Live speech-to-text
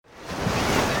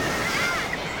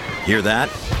Hear that?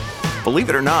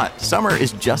 Believe it or not, summer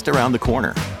is just around the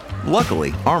corner.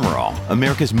 Luckily, Armor All,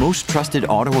 America's most trusted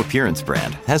auto appearance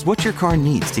brand, has what your car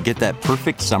needs to get that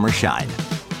perfect summer shine.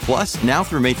 Plus, now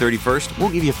through May 31st, we'll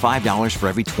give you $5 for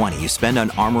every $20 you spend on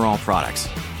Armor All products.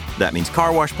 That means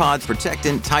car wash pods,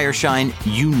 protectant, tire shine,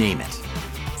 you name it.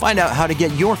 Find out how to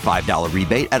get your $5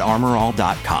 rebate at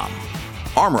armorall.com.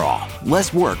 Armor All,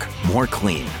 less work, more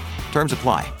clean. Terms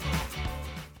apply.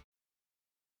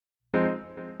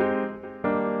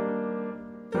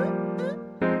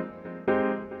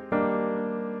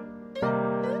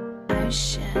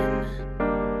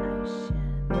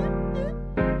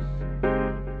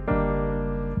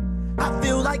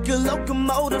 Like a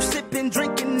locomotive, sipping,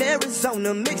 drinking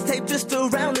Arizona. Mixtape just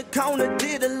around the corner.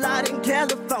 Did a lot in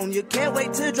California. Can't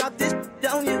wait to drop this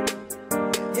on you.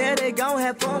 Yeah, they gon'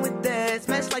 have fun with that.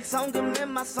 Smash like Songam,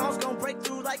 and my song's gon' break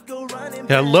through like a running.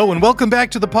 Hello and welcome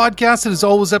back to the podcast that is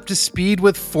always up to speed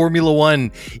with Formula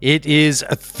One. It is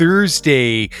a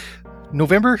Thursday,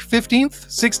 November 15th,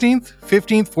 16th,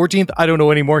 15th, 14th. I don't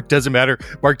know anymore. Doesn't matter.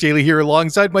 Mark Daly here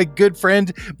alongside my good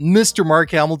friend, Mr.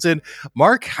 Mark Hamilton.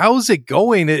 Mark, how's it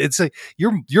going? It's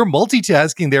you're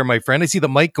multitasking there, my friend. I see the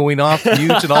mic going off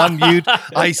mute and on mute.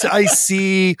 I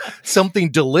see something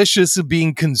delicious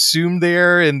being consumed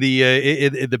there in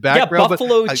the background. Yeah,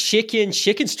 buffalo chicken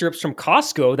strips from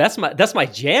Costco. That's my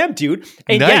jam, dude.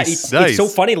 And nice. It's so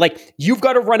funny. Like, you've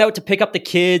got to run out to pick up the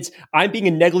kids. I'm being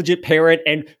a negligent parent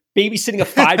and babysitting a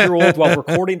 5-year-old while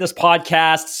recording this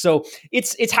podcast. So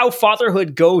it's how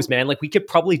fatherhood goes, man. Like, we could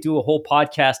probably do a whole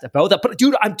podcast about that. But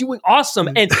dude, I'm doing awesome.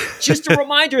 And just a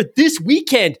reminder, this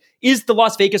weekend is the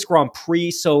Las Vegas Grand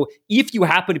Prix. So if you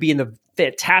happen to be in the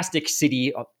fantastic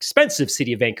city, expensive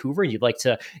city of Vancouver, and you'd like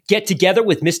to get together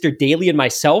with Mr. Daly and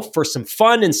myself for some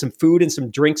fun and some food and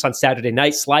some drinks on Saturday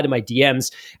night, slide in my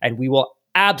DMs and we will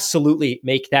absolutely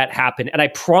make that happen. And I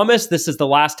promise this is the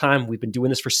last time, we've been doing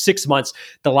this for 6 months,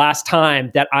 the last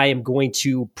time that I am going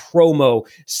to promo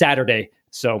Saturday.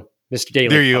 So Mr. Daly,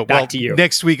 there you go. Back to you.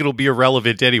 Next week it'll be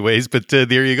irrelevant anyways, but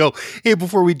there you go. Hey,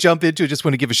 before we jump into it, just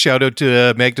want to give a shout out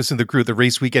to Magnus and the crew at the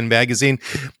Race Weekend magazine.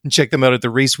 Check them out at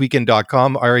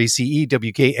theraceweekend.com,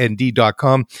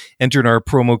 RACEWKND.com. Enter in our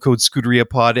promo code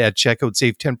ScuderiaPod at checkout.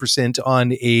 Save 10%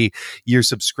 on a year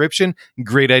subscription.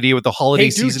 Great idea with the holiday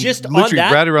season. Just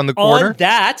literally right around the corner. On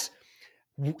that,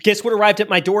 guess what arrived at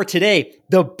my door today?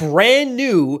 The brand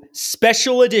new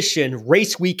special edition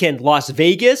Race Weekend Las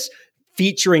Vegas,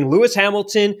 featuring Lewis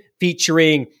Hamilton,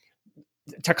 featuring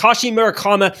Takashi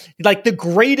Murakami, like the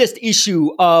greatest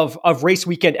issue of Race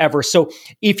Weekend ever. So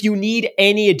if you need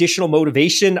any additional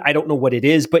motivation, I don't know what it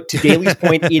is, but to Daly's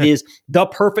point, it is the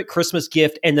perfect Christmas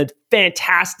gift. And the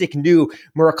fantastic new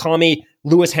Murakami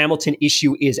Lewis Hamilton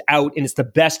issue is out, and it's the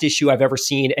best issue I've ever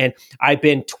seen. And I've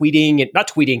been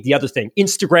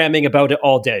Instagramming about it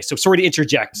all day. So sorry to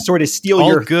interject, sorry to steal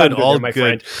your thunder there, my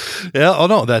friend. Yeah, oh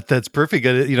no, that's perfect.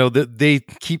 They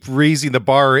keep raising the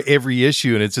bar every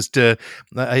issue, and it's just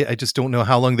I just don't know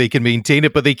how long they can maintain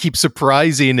it, but they keep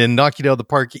surprising and knocking it out of the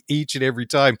park each and every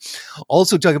time.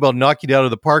 Also, talk about knocking it out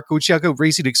of the park. Go check out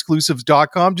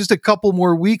racingexclusives.com. Just a couple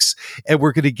more weeks, and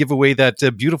we're going to give away that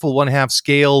beautiful 1/2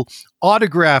 scale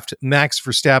autographed Max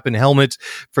Verstappen helmet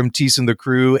from Tease and the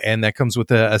crew, and that comes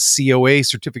with a COA,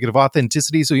 certificate of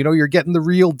authenticity, so you're getting the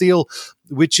real deal,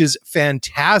 which is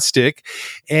fantastic.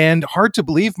 And hard to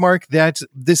believe, Mark, that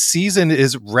this season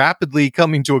is rapidly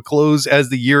coming to a close as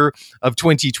the year of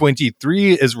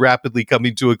 2023 is rapidly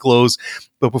coming to a close.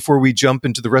 But before we jump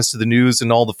into the rest of the news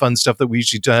and all the fun stuff that we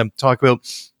usually talk about,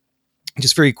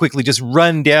 just very quickly, just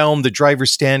run down the driver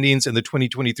standings in the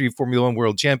 2023 Formula One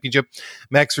World Championship.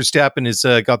 Max Verstappen has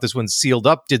got this one sealed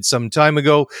up, did some time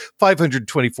ago.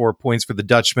 524 points for the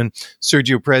Dutchman.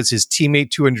 Sergio Perez, his teammate,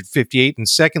 258 in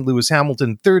second. Lewis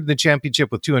Hamilton, third in the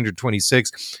championship with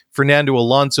 226. Fernando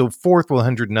Alonso, fourth with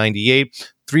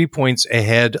 198. 3 points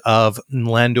ahead of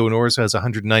Lando Norris, who has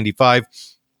 195.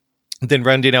 Then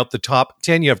rounding out the top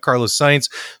 10, you have Carlos Sainz,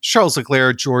 Charles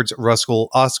Leclerc, George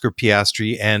Russell, Oscar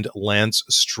Piastri, and Lance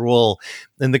Stroll.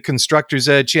 In the Constructors'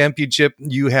 Championship,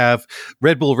 you have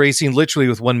Red Bull Racing literally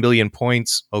with 1 million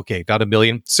points. Okay, not a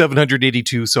million.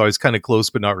 782, so I was kind of close,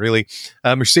 but not really.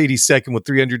 Mercedes second with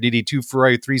 382,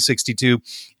 Ferrari 362.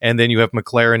 And then you have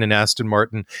McLaren and Aston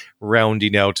Martin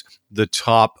rounding out the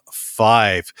top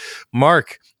 5.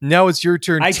 Mark, now it's your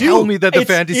turn. Tell me that the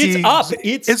fantasy... It's up.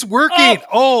 It's working. Up.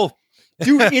 Oh,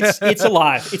 dude, it's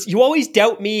alive. You always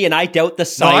doubt me, and I doubt the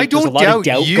site. No, I don't doubt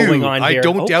doubt you. going on here. I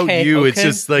don't doubt you. It's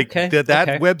just like that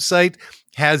okay. website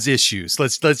has issues.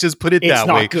 Let's just put it that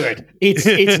way. It's not good.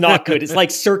 It's not good. It's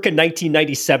like circa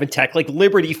 1997 tech. Like,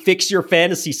 Liberty, fix your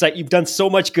fantasy site. You've done so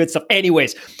much good stuff.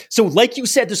 Anyways, so like you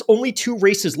said, there's only 2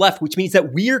 races left, which means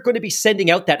that we are going to be sending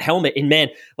out that helmet in, man,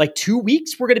 like 2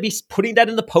 weeks. We're going to be putting that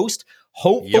in the post.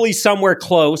 Hopefully somewhere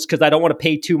close, because I don't want to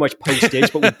pay too much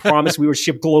postage, but we promised we would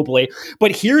ship globally.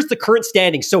 But here's the current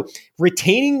standing. So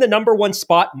retaining the number 1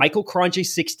 spot, Michael Cronje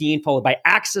 16, followed by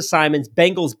Axa Simons,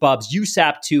 Bengals Bubs,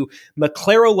 USAP 2,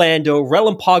 McLaren Lando,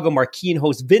 Relampago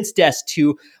Marquinhos, Vince Des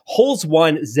 2, Holes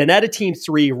 1, Zanetta Team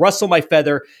 3, Russell My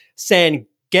Feather, San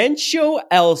Gencho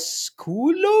El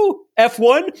Sculo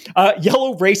F1,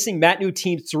 Yellow Racing, Matt New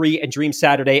Team 3, and Dream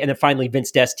Saturday, and then finally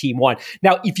Vince Des Team 1.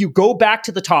 Now, if you go back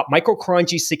to the top, Michael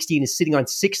Cronje 16 is sitting on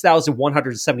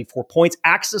 6,174 points.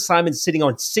 Axa Simon is sitting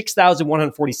on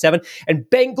 6,147, and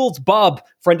Bengals Bub,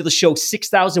 friend of the show,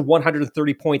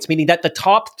 6,130 points, meaning that the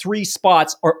top 3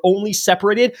 spots are only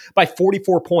separated by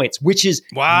 44 points, which is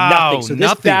nothing. So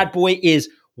this bad boy is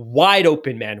wide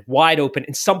open, man, wide open.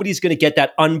 And somebody's going to get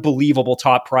that unbelievable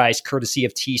top prize courtesy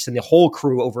of Tease and the whole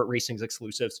crew over at Racing's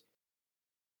Exclusives.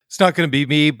 It's not going to be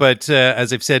me, but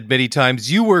as I've said many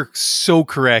times, you were so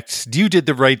correct. You did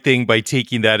the right thing by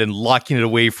taking that and locking it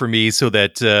away for me so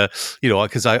that,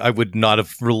 because I would not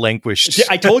have relinquished.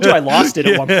 I told you I lost it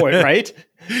at one point, right?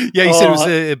 Yeah, you said it was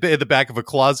in the back of a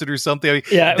closet or something. I mean,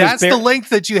 yeah, that's the length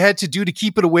that you had to do to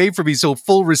keep it away from me. So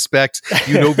full respect.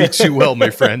 You know me too well,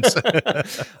 my friends.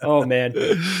 Oh, man.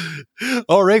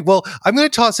 All right. Well, I'm going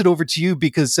to toss it over to you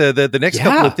because the next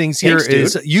couple of things here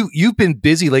is you've been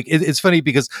busy. Like it's funny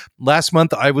because last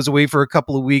month I was away for a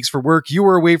couple of weeks for work. You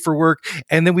were away for work.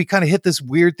 And then we kind of hit this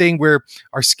weird thing where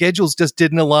our schedules just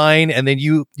didn't align. And then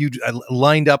you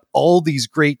lined up all these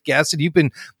great guests and you've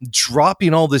been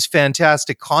dropping all this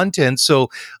fantastic content. So,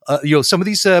 some of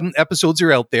these episodes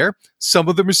are out there. Some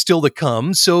of them are still to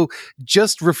come. So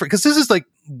just refer, because this is like,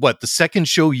 the second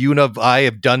show you and I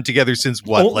have done together since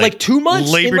like 2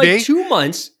 months? Labor Day? 2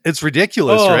 months. It's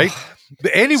ridiculous, right?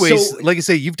 But anyways, like I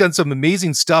say, you've done some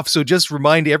amazing stuff. So just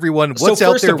remind everyone what's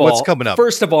out there, what's coming up.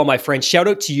 First of all, my friend, shout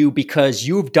out to you because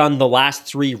you've done the last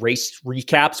 3 race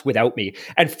recaps without me.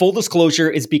 And full disclosure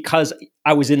is because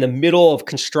I was in the middle of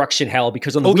construction hell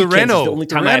because on the weekends is the only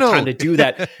time I had time to do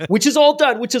that, which is all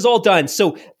done.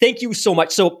 So thank you so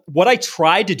much. So what I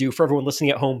tried to do for everyone listening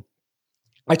at home,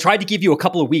 I tried to give you a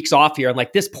couple of weeks off here. And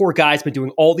like, this poor guy's been doing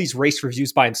all these race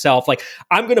reviews by himself. Like,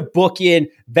 I'm going to book in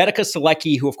Vedika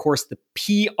Selecki, who, of course, the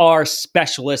PR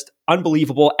specialist,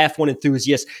 unbelievable F1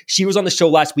 enthusiast. She was on the show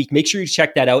last week. Make sure you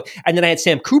check that out. And then I had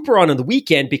Sam Cooper on the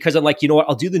weekend because I'm like, you know what?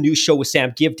 I'll do the news show with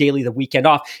Sam, give Daly the weekend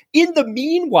off. In the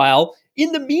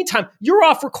meantime, you're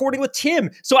off recording with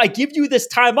Tim. So I give you this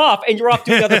time off and you're off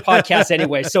doing other podcasts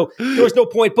anyway. So there was no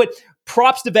point. But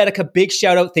props to Vedika. Big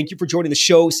shout out. Thank you for joining the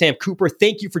show. Sam Cooper,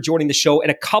 thank you for joining the show.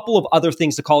 And a couple of other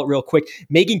things to call it real quick.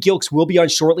 Megan Gilks will be on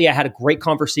shortly. I had a great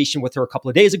conversation with her a couple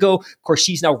of days ago. Of course,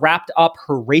 she's now wrapped up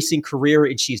her racing career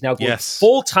and she's now going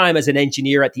full-time as an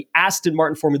engineer at the Aston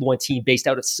Martin Formula One team based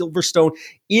out of Silverstone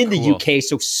in the UK.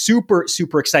 So super,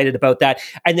 super excited about that.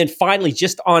 And then finally,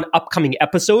 just on upcoming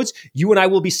episodes, you and I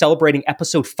will be celebrating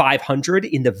episode 500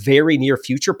 in the very near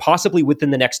future, possibly within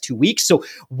the next 2 weeks. So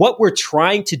what we're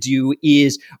trying to do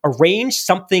is arrange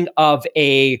something of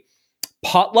a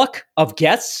potluck of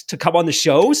guests to come on the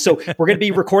show. So we're going to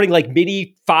be recording like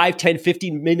mini 5, 10,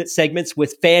 15-minute segments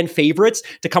with fan favorites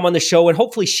to come on the show and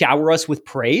hopefully shower us with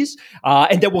praise.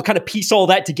 And then we'll kind of piece all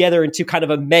that together into kind of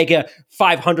a mega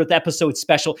 500th episode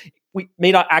special. We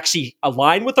may not actually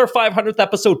align with our 500th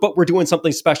episode, but we're doing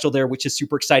something special there, which is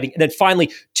super exciting. And then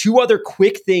finally, 2 other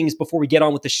quick things before we get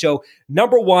on with the show.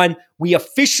 Number 1, we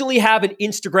officially have an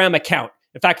Instagram account.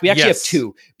 In fact, we actually have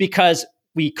 2 because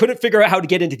we couldn't figure out how to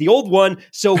get into the old one,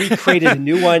 so we created a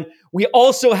new one. We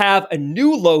also have a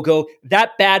new logo.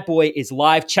 That bad boy is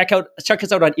live. Check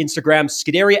us out on Instagram,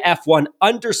 Scuderia F1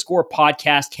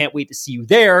 _podcast. Can't wait to see you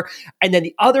there. And then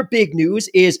the other big news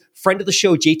is friend of the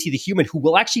show, JT the Human, who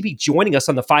will actually be joining us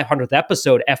on the 500th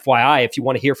episode, FYI, if you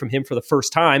want to hear from him for the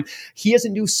first time. He has a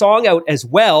new song out as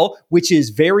well, which is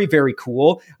very, very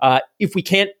cool. If we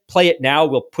can't play it now,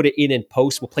 we'll put it in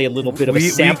post. We'll play a little bit of a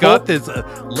sample. We got this.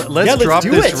 Let's drop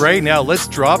this right now. Let's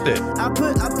drop it. I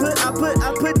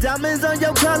put diamonds on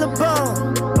your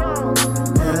collarbone.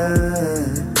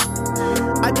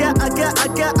 I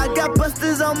got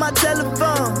busters on my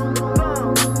telephone.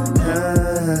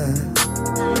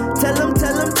 Tell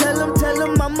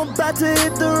him I'm about to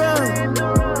hit the road.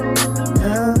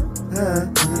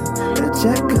 The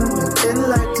check coming in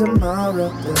like tomorrow.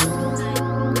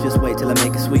 Just wait till I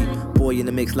make it sweet. boy in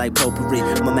the mix like potpourri.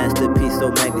 I'm a masterpiece,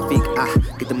 so magnifique. I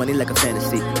get the money like a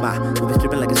fantasy. My movie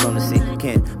stripping like it's on the sea.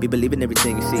 Can't be believing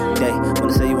everything you see. They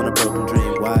wanna say you want a broken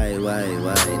dream. Why?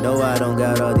 No, I don't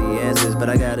got all the answers, but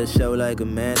I got to show like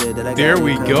Amanda that I got. There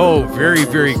we go. Very,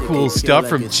 very cool stuff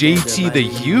from JT the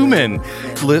Human.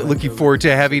 Looking forward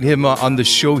to having him on the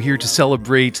show here to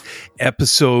celebrate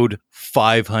episode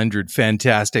 500.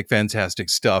 Fantastic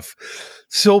stuff.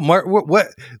 So, Mark,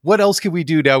 what else can we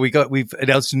do now? We've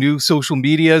announced new social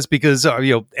medias because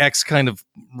X kind of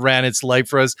ran its life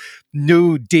for us.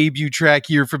 New debut track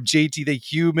here from JT the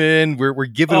Human. We're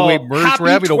giving away merch. We're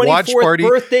having a watch party.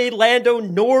 Birthday, Lando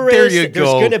Norris. There you go.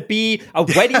 There's going to be a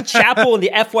wedding chapel in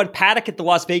the F1 paddock at the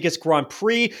Las Vegas Grand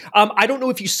Prix. I don't know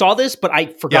if you saw this, but I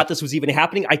forgot this was even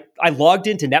happening. I logged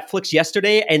into Netflix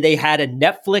yesterday, and they had a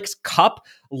Netflix Cup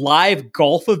live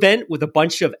golf event with a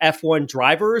bunch of F1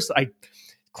 drivers.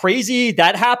 Crazy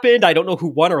that happened. I don't know who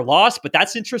won or lost, but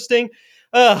that's interesting.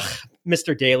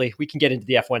 Mr. Daly, we can get into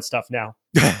the F1 stuff now.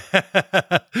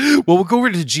 Well, we'll go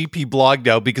over to GP blog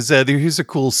now because here's a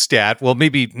cool stat. Well,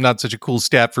 maybe not such a cool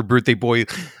stat for birthday boy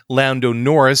Lando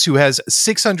Norris, who has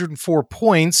 604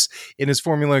 points in his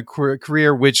Formula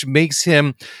career, which makes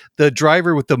him the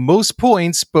driver with the most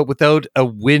points, but without a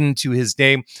win to his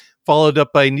name. Followed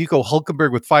up by Nico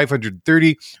Hülkenberg with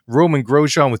 530, Roman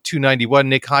Grosjean with 291,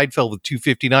 Nick Heidfeld with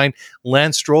 259,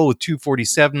 Lance Stroll with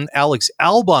 247, Alex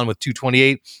Albon with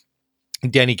 228,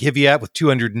 Danny Kvyat with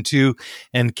 202,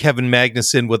 and Kevin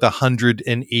Magnussen with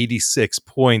 186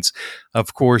 points.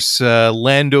 Of course,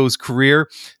 Lando's career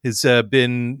has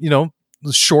been,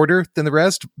 shorter than the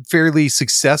rest, fairly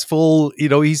successful.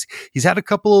 He's had a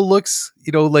couple of looks,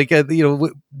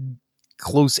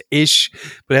 close-ish,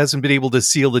 but hasn't been able to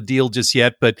seal the deal just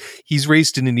yet. But he's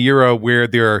raced in an era where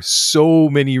there are so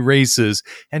many races,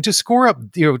 and to score up,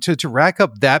 to rack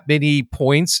up that many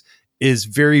points is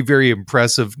very, very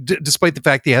impressive, despite the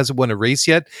fact he hasn't won a race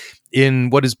yet in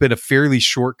what has been a fairly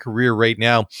short career right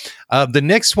now. The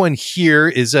next one here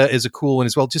is a cool one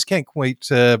as well. Just can't quite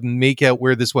make out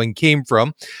where this one came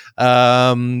from.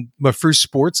 My First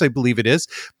Sports, I believe it is.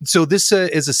 So this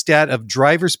is a stat of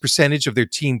drivers' percentage of their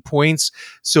team points.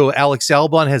 So Alex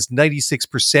Albon has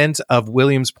 96% of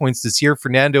Williams points this year.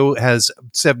 Fernando has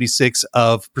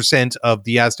 76% of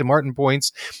the Aston Martin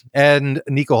points, and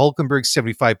Nico Hülkenberg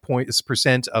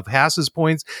 75% of Haas's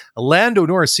points. Lando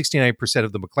Norris 69%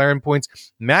 of the McLaren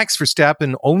points. Max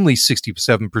Verstappen only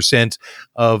 67%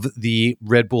 of the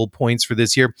Red Bull points for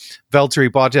this year. Valtteri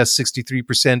Bottas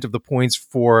 63% of the points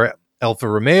for Alfa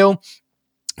Romeo.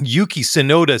 Yuki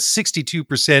Tsunoda,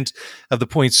 62% of the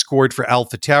points scored for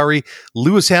AlphaTauri.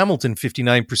 Lewis Hamilton,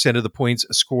 59% of the points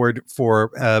scored for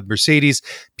Mercedes.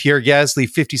 Pierre Gasly,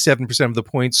 57% of the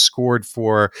points scored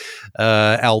for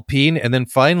Alpine. And then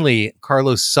finally,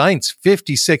 Carlos Sainz,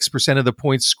 56% of the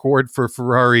points scored for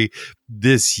Ferrari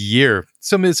this year.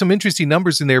 Some interesting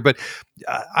numbers in there, but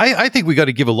I think we got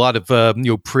to give a lot of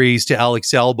praise to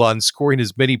Alex Albon scoring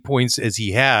as many points as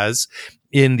he has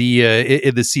in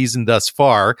the season thus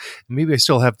far. Maybe I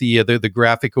still have the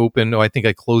graphic open. No, I think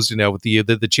I closed it now with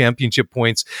the championship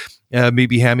points.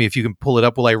 Maybe Hammy, if you can pull it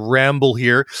up while I ramble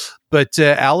here. But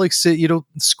Alex,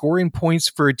 scoring points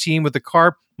for a team with a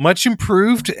car much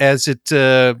improved as it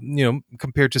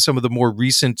compared to some of the more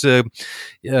recent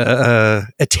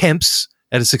attempts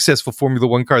at a successful Formula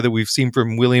One car that we've seen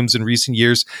from Williams in recent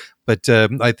years. But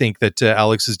I think that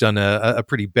Alex has done a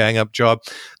pretty bang-up job.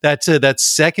 That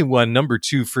second one, number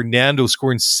 2, Fernando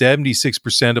scoring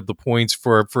 76% of the points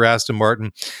for Aston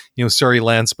Martin. Sorry,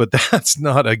 Lance, but that's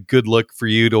not a good look for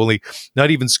you to only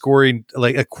not even scoring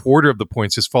like a quarter of the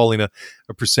points, just falling a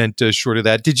percent short of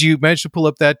that. Did you manage to pull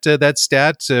up that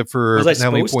stat for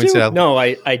how many points? No,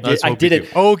 I did. I didn't.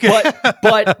 Oh, okay.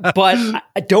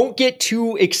 but don't get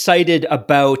too excited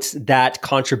about that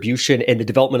contribution and the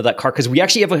development of that car, because we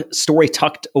actually have a story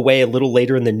tucked away a little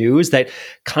later in the news that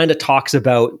kind of talks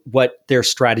about what their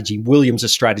strategy,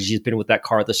 Williams' strategy, has been with that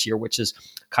car this year, which is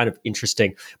kind of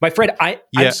interesting. My friend, I'm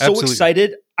so absolutely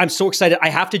excited. I'm so excited. I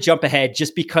have to jump ahead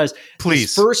just because Please.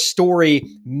 This first story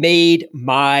made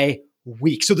my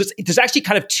week. So there's actually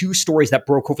kind of two stories that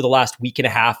broke over the last week and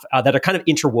a half that are kind of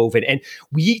interwoven. And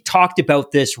we talked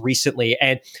about this recently.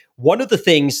 And one of the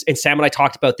things, and Sam and I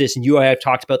talked about this, and you and I have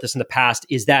talked about this in the past,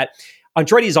 is that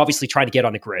Andretti is obviously trying to get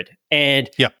on the grid. And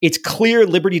it's clear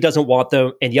Liberty doesn't want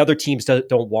them and the other teams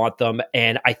don't want them.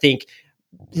 And I think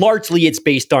largely it's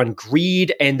based on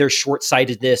greed and their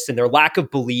short-sightedness and their lack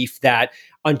of belief that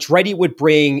Andretti would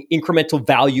bring incremental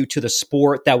value to the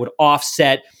sport that would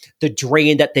offset the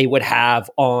drain that they would have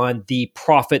on the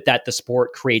profit that the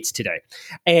sport creates today.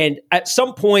 And at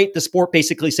some point, the sport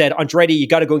basically said, Andretti, you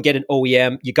got to go and get an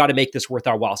OEM. You got to make this worth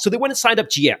our while. So they went and signed up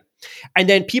GM. And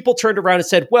then people turned around and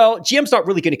said, well, GM's not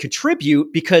really going to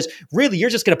contribute because really you're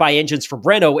just going to buy engines from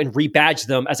Renault and rebadge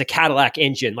them as a Cadillac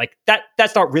engine. Like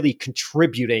that's not really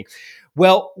contributing.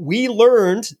 Well, we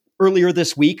learned earlier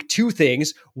this week 2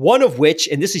 things, one of which,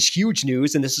 and this is huge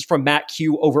news, and this is from Matt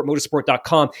Q over at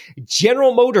motorsport.com,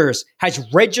 General Motors has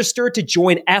registered to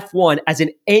join F1 as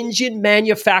an engine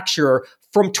manufacturer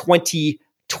from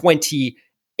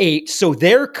 2028. So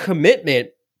their commitment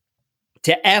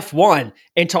to F1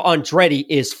 and to Andretti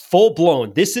is full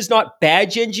blown. This is not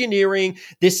badge engineering.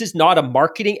 This is not a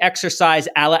marketing exercise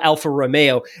a la Alfa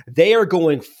Romeo. They are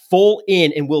going full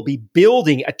in and will be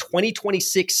building a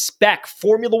 2026 spec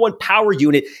Formula One power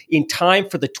unit in time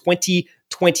for the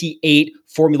 2028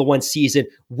 Formula One season,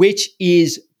 which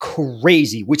is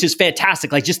crazy, which is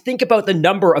fantastic. Like, just think about the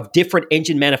number of different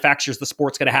engine manufacturers the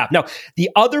sport's going to have. Now,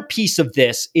 the other piece of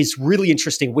this is really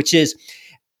interesting, which is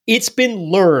it's been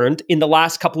learned in the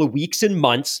last couple of weeks and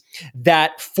months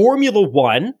that Formula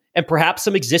One and perhaps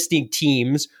some existing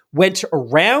teams went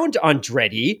around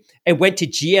Andretti and went to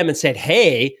GM and said,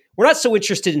 hey, we're not so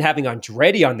interested in having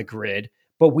Andretti on the grid,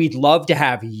 but we'd love to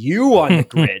have you on the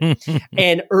grid.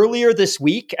 And earlier this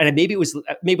week, and maybe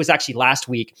it was actually last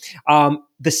week,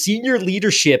 the senior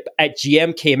leadership at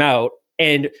GM came out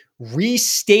and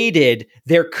restated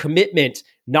their commitment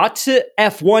not to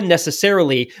F1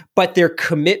 necessarily, but their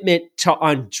commitment to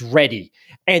Andretti,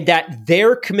 and that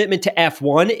their commitment to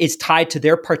F1 is tied to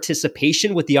their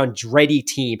participation with the Andretti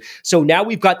team. So now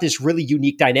we've got this really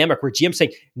unique dynamic where GM's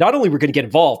saying, not only we're going to get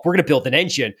involved, we're going to build an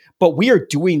engine, but we are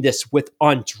doing this with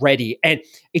Andretti. And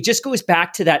it just goes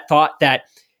back to that thought that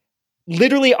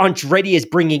literally Andretti is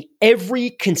bringing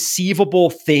every conceivable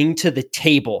thing to the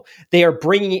table. They are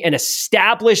bringing an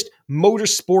established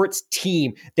motorsports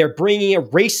team. They're bringing a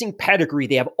racing pedigree.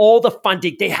 They have all the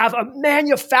funding. They have a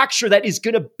manufacturer that is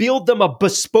going to build them a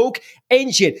bespoke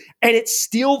engine. And it's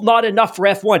still not enough for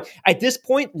F1. At this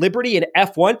point, Liberty and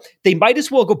F1, they might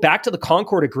as well go back to the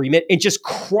Concord Agreement and just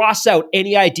cross out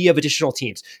any idea of additional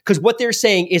teams. Because what they're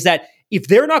saying is that if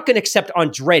they're not going to accept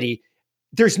Andretti,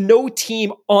 there's no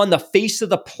team on the face of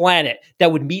the planet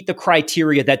that would meet the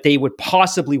criteria that they would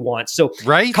possibly want. So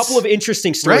a couple of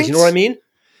interesting stories. You know what I mean?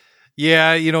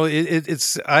 Yeah. You know,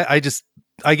 it's, I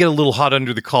get a little hot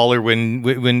under the collar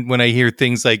when I hear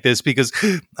things like this, because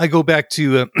I go back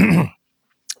to,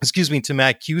 to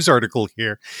Matt Q's article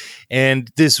here.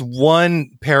 And this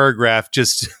one paragraph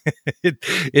just,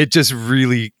 it just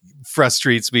really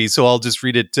frustrates me. So I'll just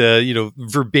read it,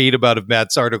 verbatim out of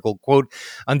Matt's article. Quote,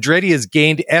 Andretti has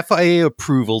gained FIA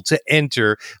approval to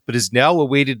enter, but is now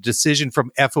awaited a decision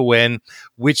from FON,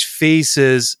 which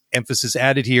faces, emphasis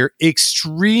added here,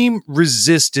 extreme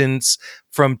resistance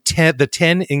from the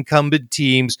 10 incumbent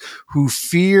teams who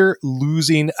fear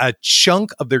losing a chunk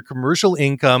of their commercial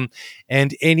income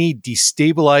and any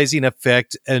destabilizing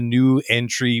effect a new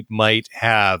entry might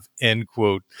have, end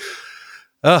quote.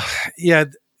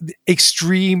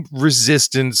 Extreme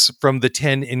resistance from the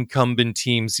 10 incumbent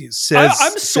teams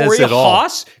I'm sorry,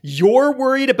 Haas, you're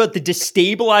worried about the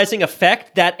destabilizing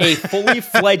effect that a fully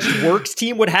fledged works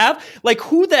team would have? Like,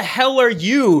 who the hell are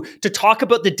you to talk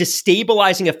about the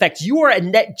destabilizing effect? You are a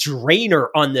net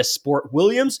drainer on this sport,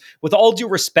 Williams. With all due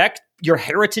respect, your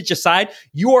heritage aside,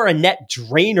 you are a net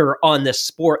drainer on this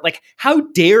sport. Like, how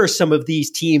dare some of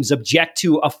these teams object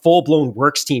to a full-blown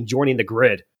works team joining the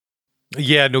grid?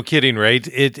 Yeah, no kidding, right?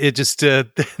 It just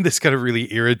this kind of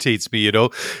really irritates me.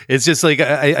 It's just like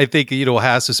I think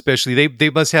Haas especially they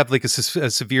must have like a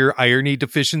severe irony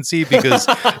deficiency, because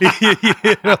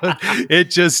it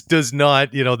just does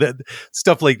not that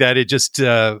stuff like that. It just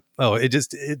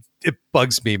it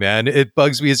bugs me, man. It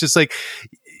bugs me. It's just like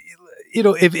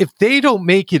if they don't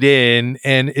make it in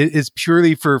and it's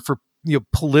purely for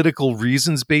political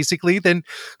reasons, basically, then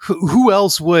who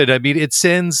else would? I mean, it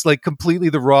sends like completely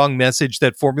the wrong message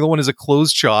that Formula One is a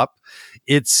closed shop.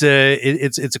 It's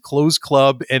a closed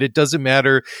club, and it doesn't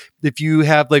matter if you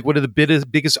have like one of the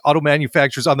biggest auto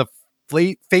manufacturers on the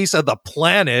face of the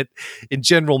planet in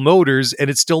General Motors,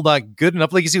 and it's still not good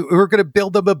enough. Like you see, we're going to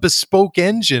build them a bespoke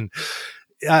engine.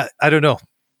 I don't know.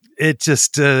 it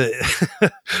just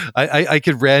I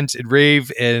could rant and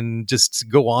rave and just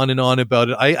go on and on about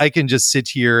it. I can just sit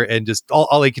here and just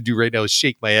all I can do right now is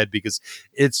shake my head because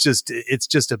it's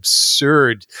just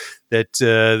absurd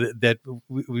that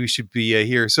we should be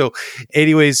here. So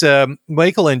anyways,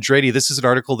 Michael Andretti, this is an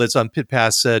article that's on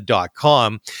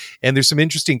pitpass.com, and there's some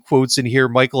interesting quotes in here.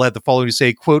 Michael had the following to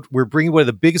say, quote, "We're bringing one of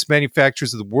the biggest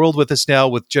manufacturers of the world with us now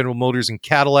with General Motors and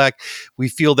Cadillac. We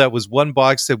feel that was one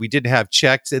box that we didn't have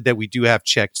checked that we do have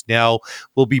checked now.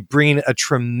 We'll be bringing a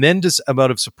tremendous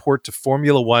amount of support to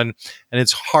Formula One, and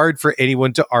it's hard for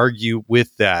anyone to argue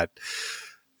with that."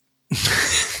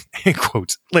 End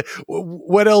quote. Like,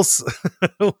 what else?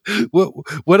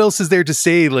 what else is there to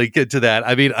say to that?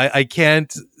 I mean, I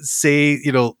can't say.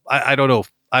 I don't know.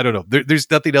 I don't know.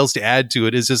 There's nothing else to add to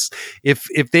it. It's just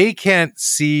if they can't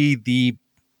see the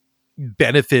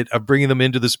benefit of bringing them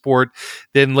into the sport,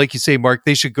 then like you say, Mark,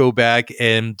 they should go back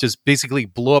and just basically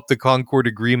blow up the Concord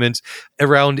Agreement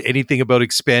around anything about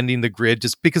expanding the grid.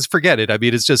 Just because, forget it. I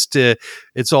mean, it's just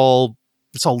it's all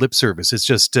lip service. It's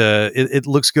just it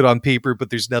looks good on paper, but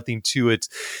there's nothing to it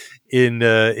in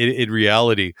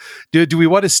reality. Do we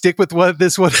want to stick with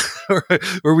this one, or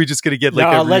are we just going to get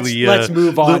let's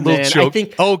move on, man. Choke?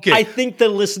 I think the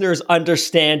listeners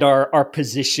understand our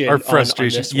position, our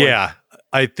frustration. On this one. Yeah.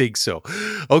 I think so.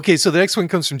 Okay, so the next one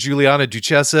comes from Juliana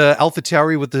Duchessa.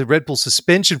 AlphaTauri with the Red Bull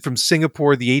suspension from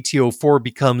Singapore, the AT04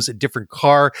 becomes a different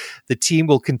car. The team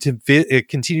will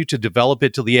continue to develop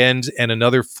it till the end, and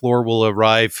another floor will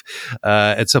arrive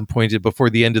at some point before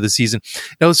the end of the season.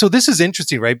 Now, so this is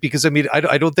interesting, right? Because I mean,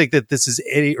 I don't think that this is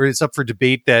it's up for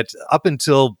debate that up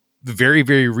until very,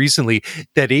 very recently,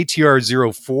 that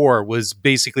ATR 04 was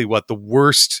basically the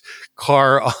worst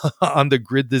car on the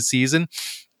grid this season.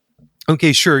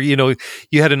 Okay, sure. You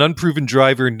had an unproven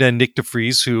driver, Nick de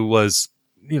Vries, who was,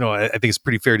 I think it's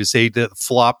pretty fair to say that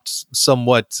flopped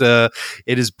somewhat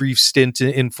in his brief stint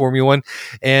in Formula One.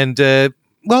 And, didn't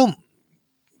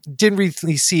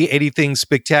really see anything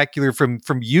spectacular from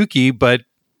Yuki, but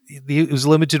it was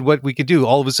limited what we could do.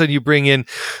 All of a sudden you bring in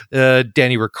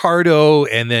Danny Ricciardo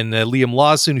and then Liam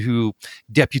Lawson, who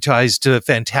deputized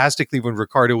fantastically when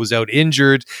Ricciardo was out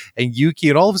injured, and Yuki,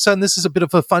 and all of a sudden this is a bit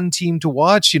of a fun team to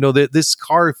watch. This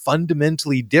car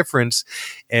fundamentally different,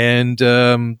 and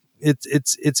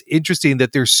it's interesting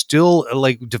that they're still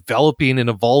developing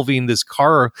and evolving this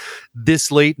car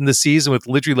this late in the season with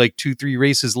literally 2-3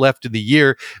 races left in the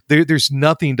year. There's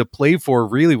nothing to play for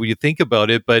really when you think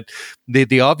about it, but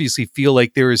they obviously feel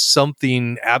like there is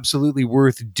something absolutely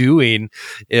worth doing.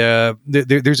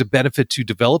 There's a benefit to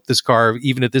develop this car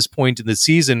even at this point in the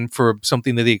season for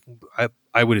something that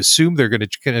I would assume they're going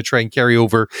to try and carry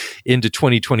over into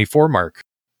 2024, Mark.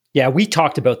 Yeah, we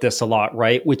talked about this a lot,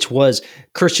 right? Which was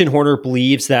Christian Horner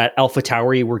believes that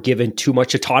AlphaTauri were given too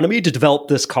much autonomy to develop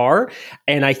this car.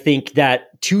 And I think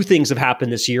that two things have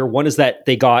happened this year. One is that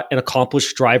they got an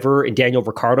accomplished driver in Daniel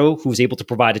Ricciardo, who was able to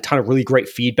provide a ton of really great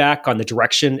feedback on the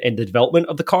direction and the development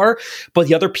of the car. But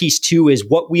the other piece too is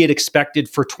what we had expected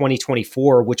for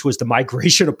 2024, which was the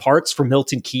migration of parts from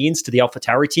Milton Keynes to the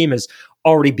AlphaTauri team has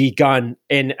already begun.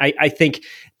 And I think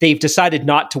they've decided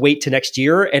not to wait to next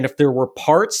year. And if there were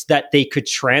parts that they could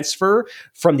transfer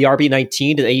from the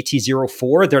RB19 to the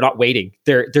AT04, they're not waiting.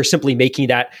 They're simply making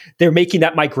that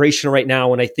migration right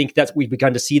now. And I think that we've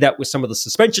begun to see that with some of the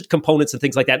suspension components and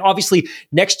things like that. And obviously,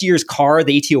 next year's car,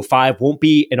 the AT05, won't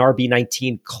be an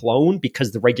RB19 clone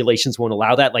because the regulations won't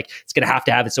allow that. It's going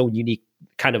to have its own unique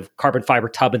kind of carbon fiber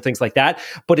tub and things like that.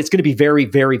 But it's going to be very,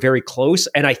 very, very close.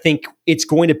 And I think it's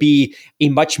going to be a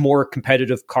much more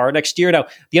competitive car next year. Now,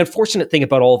 the unfortunate thing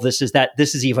about all of this is that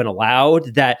this is even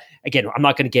allowed. That, again, I'm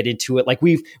not going to get into it.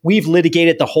 We've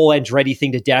litigated the whole Andretti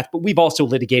thing to death, but we've also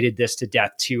litigated this to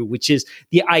death too, which is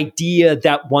the idea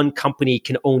that one company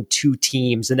can own two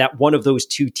teams and that one of those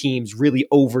two teams really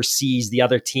oversees the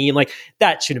other team.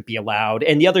 That shouldn't be allowed.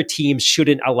 And the other teams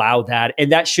shouldn't allow that.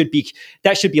 And that should be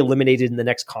eliminated in the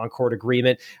next Concord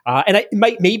Agreement. And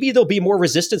maybe there'll be more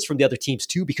resistance from the other teams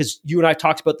too, because you and I have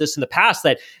talked about this in the past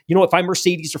that, if I'm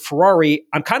Mercedes or Ferrari,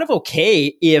 I'm kind of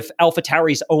okay if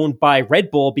AlphaTauri is owned by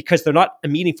Red Bull because they're not a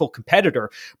meaningful competitor.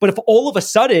 But if all of a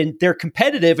sudden they're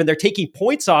competitive and they're taking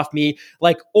points off me,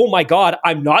 oh my God,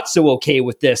 I'm not so okay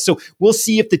with this. So we'll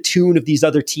see if the tune of these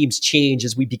other teams change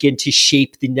as we begin to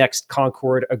shape the next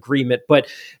Concord Agreement. But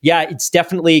yeah, it's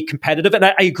definitely competitive. And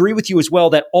I agree with you as well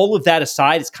that all of that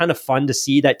aside, it's kind of fun to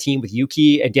see that team with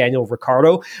Yuki and Daniel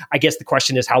Ricciardo. I guess the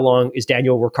question is, how long is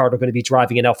Daniel Ricciardo going to be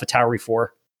driving an AlphaTauri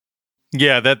for?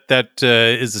 Yeah, that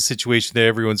is a situation that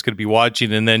everyone's going to be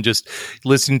watching, and then just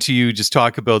listening to you just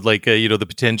talk about like the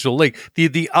potential, like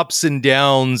the ups and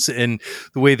downs, and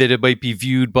the way that it might be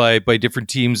viewed by different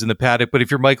teams in the paddock. But if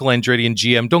you're Michael Andretti and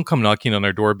GM, don't come knocking on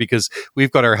our door because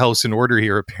we've got our house in order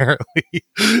here. Apparently,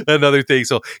 another thing.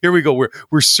 So here we go.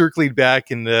 We're circling back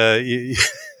and.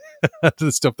 To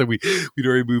the stuff that we'd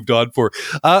already moved on for.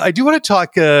 I do want to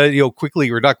talk, quickly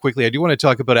or not quickly. I do want to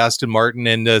talk about Aston Martin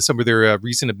and some of their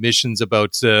recent admissions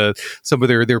about some of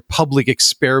their public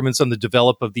experiments on the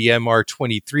develop of the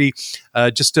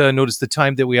MR23. Just notice the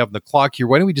time that we have on the clock here.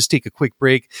 Why don't we just take a quick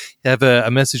break? Have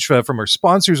a message from our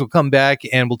sponsors. We'll come back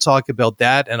and we'll talk about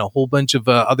that and a whole bunch of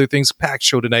other things. Packed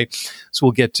show tonight, so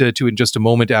we'll get to in just a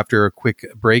moment after a quick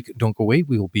break. Don't go away.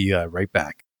 We will be right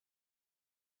back.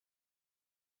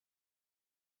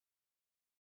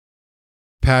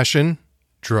 Passion,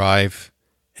 drive,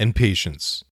 and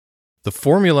patience. The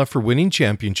formula for winning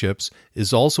championships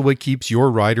is also what keeps your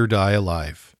ride or die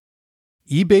alive.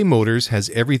 eBay Motors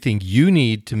has everything you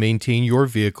need to maintain your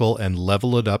vehicle and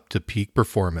level it up to peak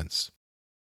performance.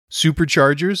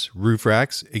 Superchargers, roof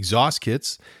racks, exhaust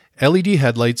kits, LED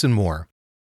headlights, and more.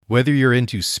 Whether you're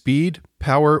into speed,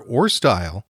 power, or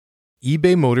style,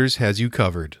 eBay Motors has you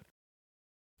covered.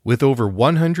 With over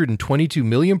 122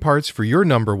 million parts for your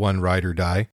number one ride or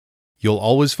die, you'll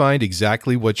always find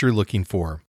exactly what you're looking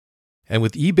for. And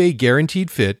with eBay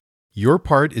Guaranteed Fit, your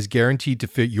part is guaranteed to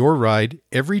fit your ride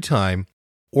every time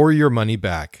or your money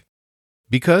back.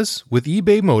 Because with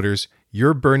eBay Motors,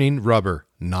 you're burning rubber,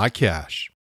 not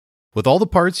cash. With all the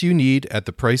parts you need at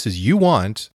the prices you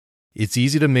want, it's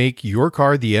easy to make your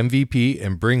car the MVP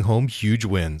and bring home huge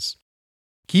wins.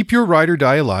 Keep your ride or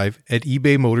die alive at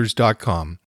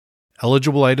ebaymotors.com.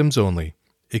 Eligible items only.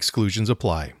 Exclusions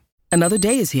apply. Another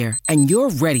day is here, and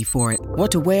you're ready for it. What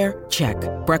to wear? Check.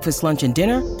 Breakfast, lunch, and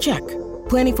dinner? Check.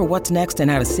 Planning for what's next and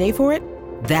how to save for it?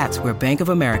 That's where Bank of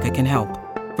America can help.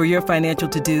 For your financial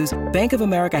to-dos, Bank of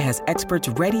America has experts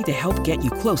ready to help get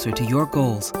you closer to your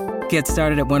goals. Get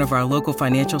started at one of our local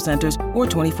financial centers or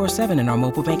 24/7 in our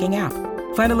mobile banking app.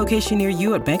 Find a location near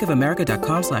you at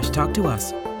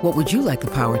bankofamerica.com/talktous. What would you like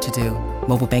the power to do?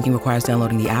 Mobile banking requires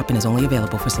downloading the app and is only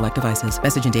available for select devices.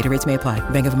 Message and data rates may apply.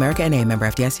 Bank of America NA, member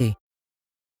FDIC.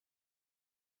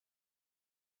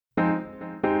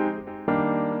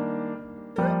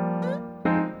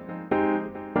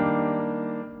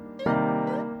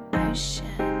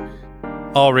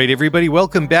 All right, everybody,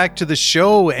 welcome back to the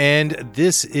show. And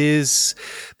this is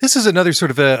another sort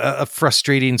of a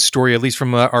frustrating story, at least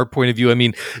from our point of view. I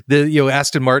mean,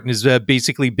 Aston Martin has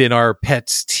basically been our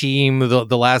pet team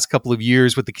the last couple of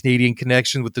years with the Canadian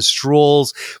connection, with the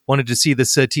Strolls. Wanted to see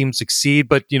this team succeed,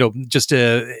 but just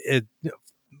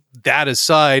that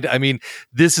aside, I mean,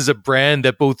 this is a brand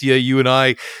that both you and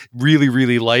I really,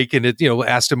 really like. And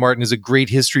Aston Martin has a great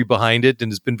history behind it,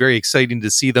 and it's been very exciting to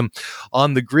see them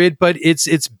on the grid. But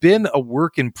it's been a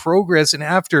work in progress. And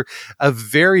after a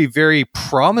very, very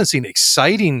promising,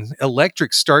 exciting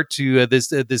electric start to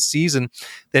this season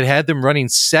that had them running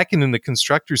second in the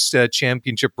Constructors'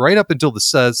 Championship right up until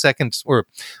the second or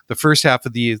the first half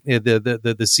of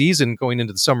the season going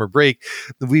into the summer break,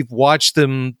 we've watched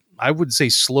them, I would say,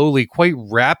 slowly, quite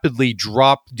rapidly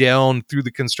drop down through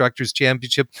the Constructors'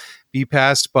 Championship, be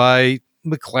passed by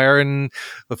McLaren,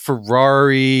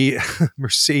 Ferrari,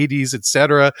 Mercedes,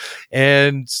 etc.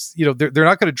 And they're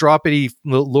not going to drop any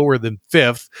lower than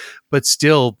fifth, but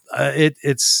still,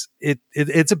 it's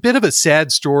a bit of a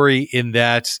sad story in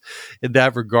that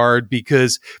regard,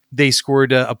 because they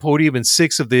scored a podium in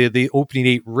 6 of the opening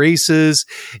 8 races,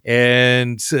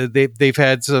 and they've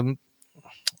had some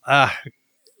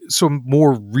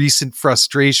more recent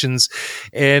frustrations.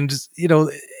 And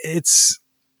it's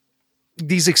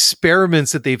these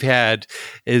experiments that they've had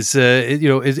is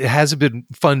it hasn't been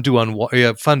fun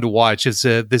to watch. As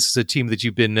this is a team that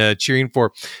you've been cheering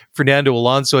for. Fernando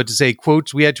Alonso had to say,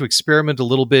 quote, "We had to experiment a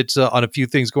little bit on a few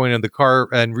things going on in the car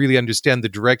and really understand the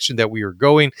direction that we were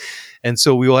going, and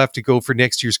so we will have to go for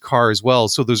next year's car as well.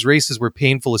 So those races were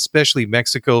painful, especially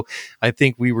Mexico. I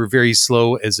think we were very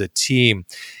slow as a team,"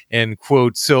 end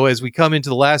quote. So as we come into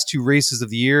the last 2 races of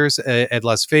the years at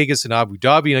Las Vegas and Abu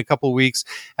Dhabi in a couple of weeks,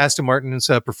 Aston Martin's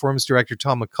performance director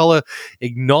Tom McCullough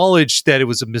acknowledged that it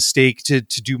was a mistake to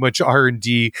do much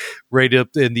R&D right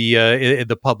up in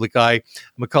the public eye.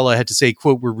 McCullough had to say,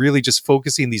 quote, "We're really just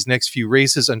focusing these next few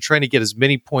races on trying to get as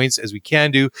many points as we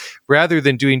can do, rather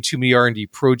than doing too many R&D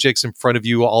projects in front of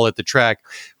you all at the track.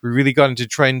 We really got into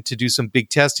trying to do some big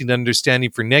testing and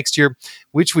understanding for next year,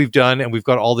 which we've done, and we've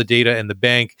got all the data in the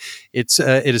bank. It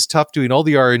is tough doing all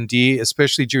the R&D,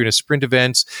 especially during a sprint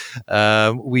event.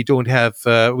 We don't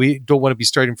want to be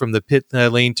starting from the pit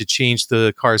lane to change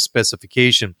the car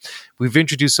specification. We've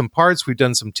introduced some parts. We've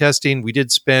done some testing. We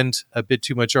did spend a bit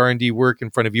too much R&D work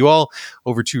in front of you all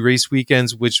over 2 race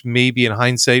weekends, which maybe in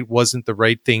hindsight wasn't the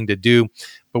right thing to do.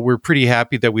 But we're pretty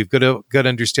happy that we've got a good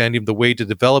understanding of the way to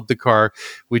develop the car,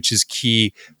 which is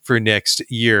key for next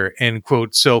year, end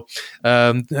quote. So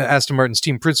Aston Martin's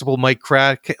team principal, Mike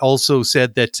Crack, also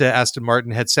said that Aston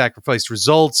Martin had sacrificed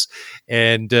results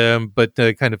but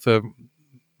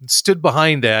stood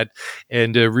behind that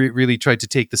and really tried to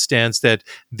take the stance that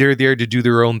they're there to do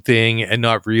their own thing and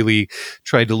not really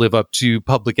try to live up to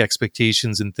public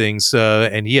expectations and things.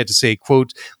 And he had to say,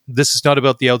 quote, "This is not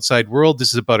about the outside world.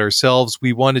 This is about ourselves.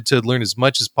 We wanted to learn as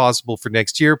much as possible for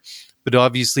next year. But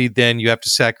obviously, then you have to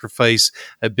sacrifice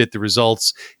a bit the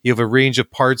results. You have a range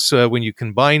of parts when you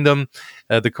combine them.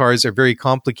 The cars are very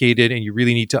complicated, and you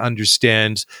really need to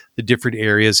understand the different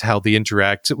areas, how they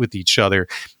interact with each other."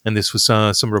 And this was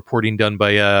some reporting done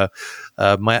by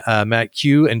Matt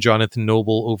Q and Jonathan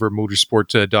Noble over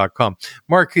motorsport.com.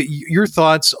 Mark, your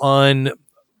thoughts on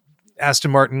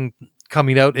Aston Martin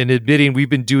coming out and admitting we've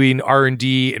been doing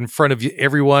R&D in front of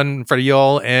everyone, in front of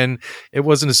y'all, and it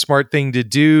wasn't a smart thing to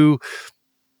do.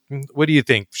 What do you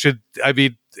think? I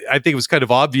think it was kind of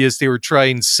obvious they were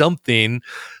trying something.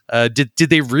 Did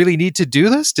they really need to do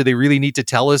this? Did they really need to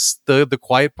tell us the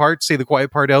quiet part, say the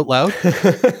quiet part out loud?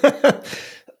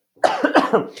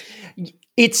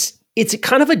 It's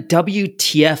kind of a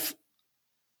WTF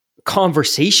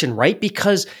conversation, right?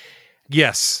 Because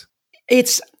yes,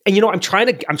 and I'm trying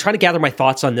to gather my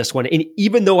thoughts on this one. And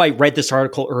even though I read this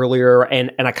article earlier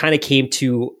and I kind of came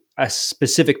to a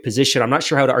specific position, I'm not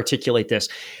sure how to articulate this.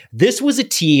 This was a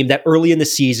team that early in the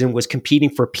season was competing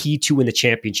for P2 in the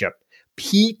championship.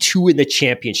 P2 in the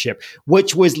championship,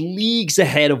 which was leagues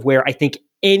ahead of where I think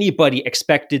anybody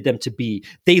expected them to be.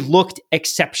 They looked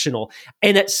exceptional.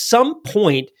 And at some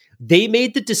point, they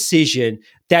made the decision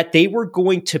that they were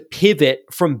going to pivot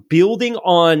from building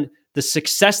on the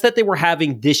success that they were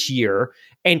having this year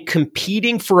and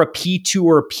competing for a P2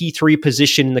 or a P3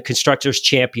 position in the Constructors'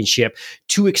 Championship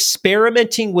to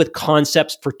experimenting with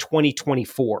concepts for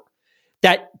 2024.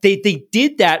 That they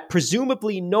did that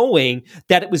presumably knowing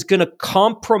that it was going to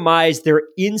compromise their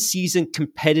in-season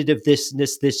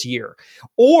competitiveness this year.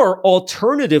 Or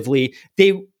alternatively,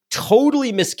 they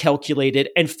totally miscalculated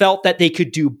and felt that they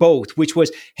could do both, which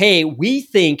was, hey, we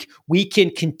think we can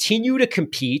continue to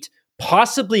compete,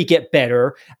 possibly get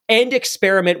better, and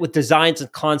experiment with designs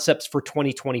and concepts for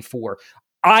 2024.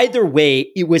 Either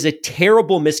way, it was a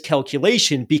terrible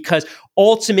miscalculation because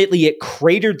ultimately it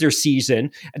cratered their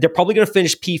season. They're probably going to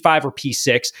finish P5 or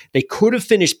P6. They could have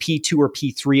finished P2 or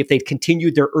P3 if they'd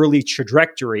continued their early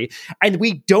trajectory. And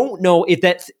we don't know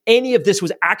if any of this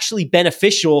was actually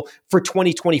beneficial for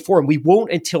 2024, and we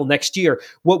won't until next year.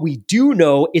 What we do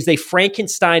know is they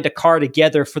Frankensteined a car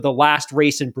together for the last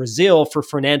race in Brazil for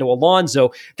Fernando Alonso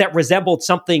that resembled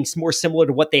something more similar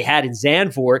to what they had in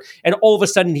Zandvoort, and all of a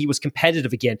sudden he was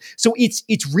competitive again. So it's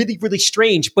really, really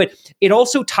strange, but it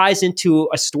also ties into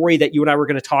a story that you and I were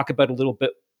going to talk about a little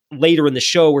bit later in the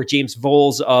show, where James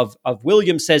Voles of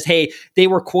Williams says, hey, they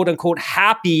were quote unquote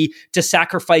happy to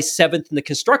sacrifice 7th in the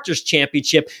Constructors'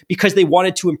 Championship because they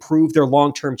wanted to improve their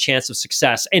long-term chance of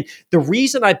success. And the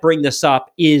reason I bring this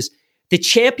up is the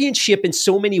championship in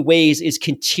so many ways is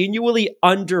continually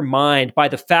undermined by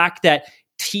the fact that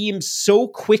teams so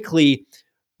quickly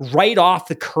write off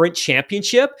the current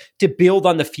championship to build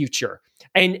on the future.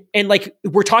 And like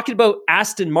we're talking about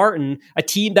Aston Martin, a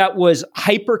team that was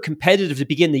hyper competitive to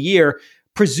begin the year,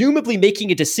 presumably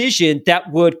making a decision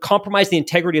that would compromise the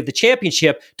integrity of the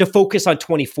championship to focus on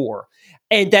 24.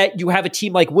 And that you have a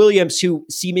team like Williams, who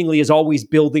seemingly is always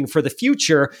building for the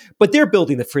future, but they're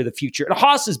building for the future. And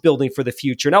Haas is building for the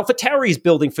future. And AlphaTauri is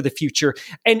building for the future.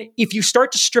 And if you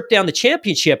start to strip down the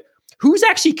championship, who's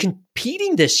actually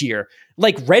competing this year?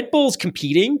 Like Red Bull's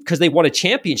competing because they won a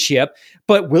championship,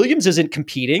 but Williams isn't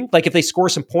competing. Like if they score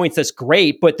some points, that's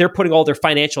great, but they're putting all their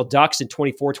financial ducks in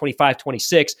 24, 25,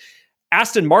 26.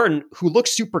 Aston Martin, who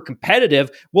looks super competitive,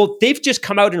 well, they've just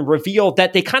come out and revealed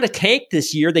that they kind of tanked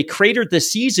this year. They cratered this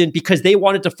season because they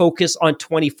wanted to focus on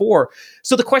 24.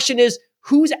 So the question is,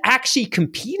 who's actually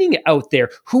competing out there?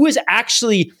 Who is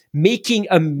actually making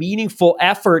a meaningful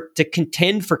effort to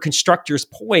contend for constructors'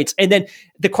 points? And then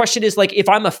the question is, like, if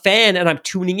I'm a fan and I'm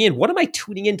tuning in, what am I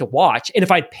tuning in to watch? And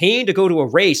if I'm paying to go to a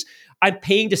race, I'm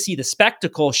paying to see the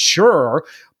spectacle, sure.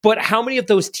 But how many of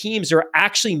those teams are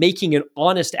actually making an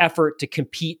honest effort to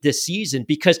compete this season?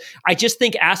 Because I just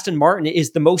think Aston Martin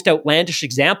is the most outlandish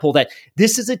example that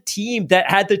this is a team that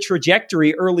had the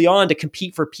trajectory early on to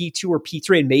compete for P2 or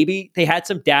P3. And maybe they had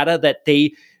some data that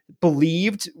they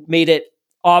believed made it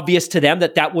obvious to them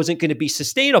that that wasn't going to be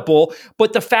sustainable.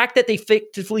 But the fact that they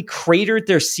effectively cratered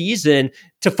their season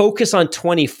to focus on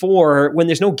 24 when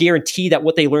there's no guarantee that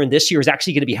what they learned this year is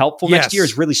actually going to be helpful next year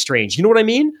is really strange. You know what I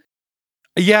mean?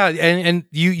 Yeah, and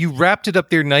you wrapped it up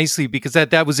there nicely, because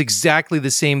that was exactly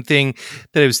the same thing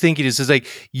that I was thinking. Is like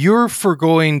you're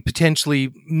foregoing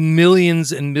potentially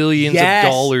millions and millions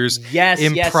of dollars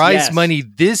in prize money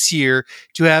this year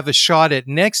to have a shot at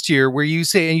next year, where you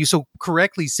say, and you so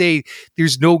correctly say,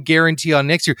 there's no guarantee on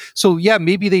next year. So yeah,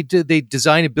 maybe they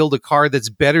design and build a car that's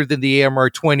better than the AMR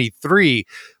 23.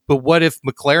 But what if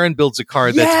McLaren builds a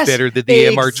car that's better than the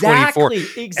AMR 24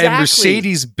 and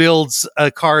Mercedes builds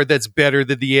a car that's better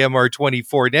than the AMR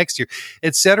 24 next year,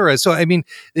 etc.? So, I mean,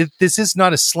 this is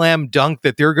not a slam dunk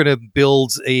that they're going to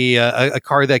build a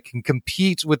car that can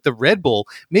compete with the Red Bull.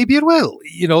 Maybe it will.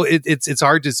 You know, it's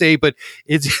hard to say, but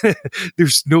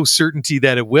there's no certainty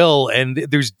that it will. And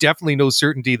there's definitely no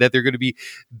certainty that they're going to be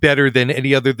better than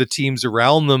any other of the teams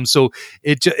around them. So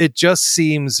it just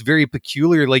seems very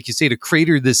peculiar, like you say, to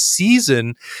crater this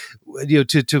season,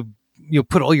 to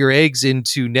put all your eggs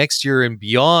into next year and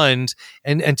beyond,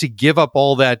 and to give up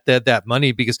all that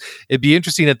money, because it'd be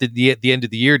interesting at the end of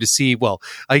the year to see. Well,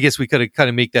 I guess we could kind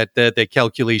of make that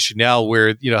calculation now,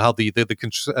 where how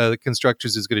the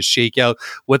constructors is going to shake out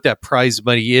what that prize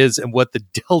money is and what the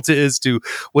delta is to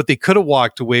what they could have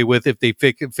walked away with if they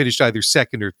finished either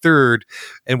second or third,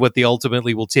 and what they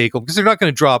ultimately will take home, because they're not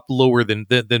going to drop lower than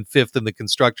fifth in the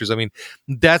constructors. I mean,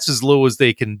 that's as low as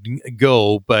they can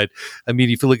go. But I mean,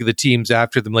 if you look at the teams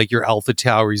after them, like your Alpha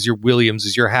Tauris, your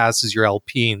Williamses, your Haas's, your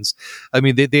Alpines, I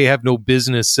mean, they have no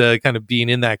business kind of being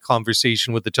in that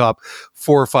conversation with the top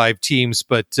 4 or 5 teams.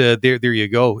 But there you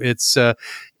go. It's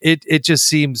it just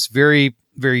seems very,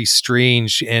 very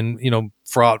strange, and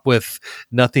fraught with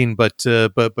nothing but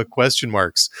question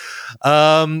marks.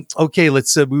 Okay,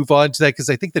 let's move on to that, because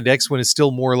I think the next one is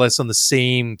still more or less on the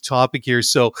same topic here.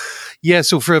 So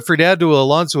for Fernando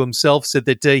Alonso himself said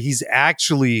that he's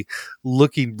actually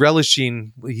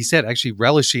relishing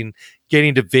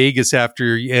getting to Vegas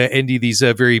after ending these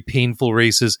very painful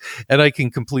races. And I can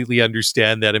completely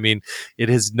understand that. I mean, it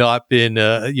has not been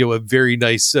a very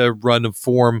nice run of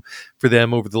form for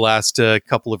them over the last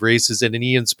couple of races. And in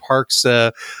Ian Park's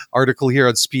article here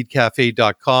on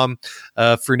speedcafe.com,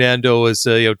 Fernando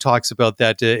talks about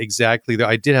that exactly.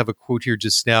 I did have a quote here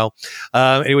just now.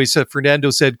 Anyways,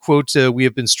 Fernando said, quote, "We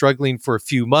have been struggling for a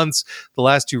few months. The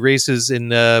last 2 races in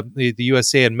the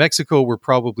USA and Mexico were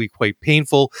probably quite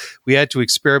painful. We had to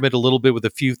experiment a little bit with a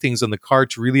few things on the car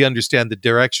to really understand the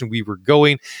direction we were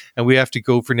going, and we have to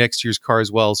go for next year's car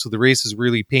as well. So the race is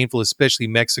really painful, especially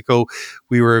Mexico.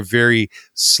 We were a very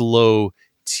slow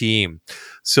team."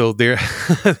 So there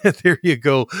you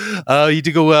go. You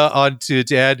did go on to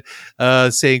add,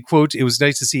 saying, quote, "It was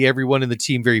nice to see everyone in the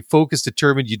team very focused,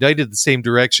 determined, united in the same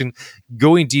direction,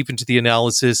 going deep into the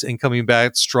analysis and coming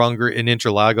back stronger in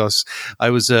Interlagos.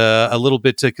 I was a little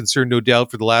bit concerned, no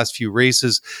doubt, for the last few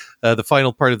races, the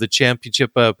final part of the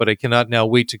championship, but I cannot now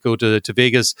wait to go to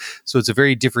Vegas. So it's a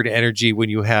very different energy when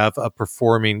you have a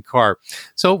performing car."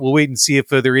 So we'll wait and see if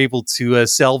they're able to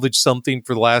salvage something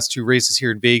for the last 2 races here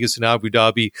in Vegas and Abu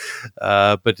Dhabi.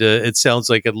 But it sounds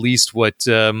like at least what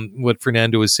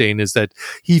Fernando is saying is that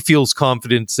he feels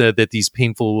confident that these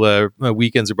painful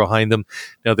weekends are behind them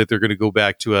now that they're going to go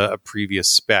back to a previous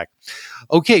spec.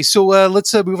 Okay, so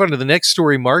let's move on to the next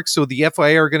story, Mark. So the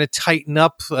FIA are going to tighten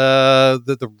up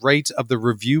the right of the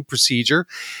review procedure,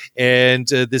 and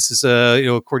this is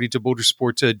according to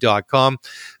motorsport.com.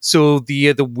 So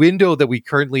the window that we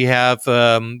currently have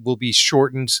will be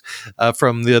shortened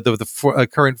from the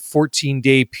current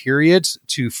 14-day period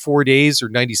to 4 days or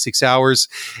 96 hours.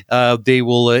 They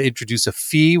will introduce a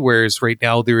fee, whereas right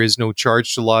now there is no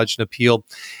charge to lodge an appeal.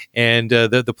 And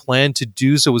the plan to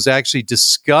do so was actually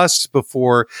discussed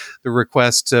before the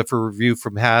request for review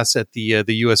from Haas at the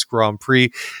U.S. Grand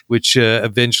Prix, which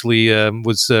eventually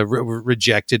was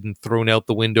rejected and thrown out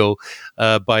the window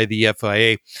by the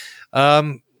FIA.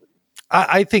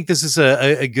 I think this is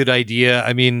a good idea.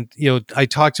 I mean, I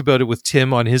talked about it with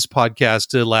Tim on his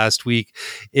podcast last week.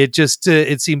 It just,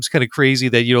 it seems kind of crazy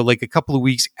that, like a couple of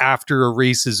weeks after a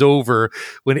race is over,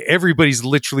 when everybody's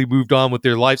literally moved on with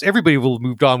their lives, everybody will have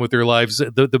moved on with their lives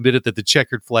the minute that the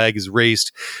checkered flag is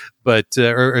raised, but,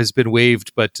 or has been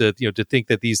waved. But, to think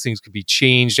that these things could be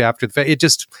changed after the fact, it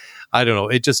just, I don't know.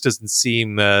 It just doesn't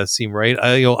seem right.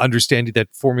 Understanding that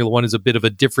Formula One is a bit of a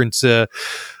different than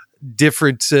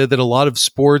a lot of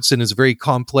sports and is a very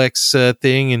complex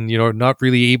thing, and not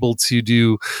really able to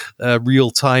do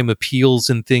real-time appeals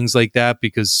and things like that,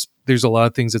 because there's a lot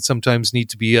of things that sometimes need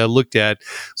to be looked at.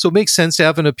 So it makes sense to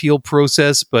have an appeal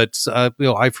process, but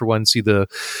I for one see the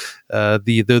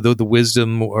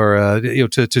wisdom, or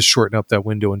to shorten up that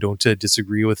window, and don't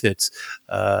disagree with it.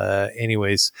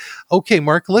 Anyways, okay,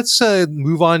 Mark, let's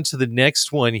move on to the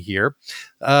next one here.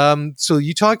 So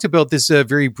you talked about this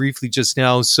very briefly just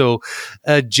now. So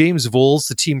James Voles,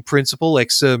 the team principal,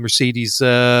 ex-Mercedes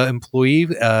employee,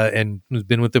 and has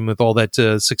been with them with all that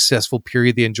successful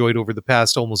period they enjoyed over the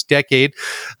past almost decade,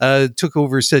 took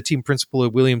over as team principal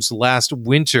at Williams last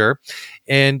winter.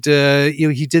 And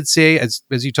he did say, as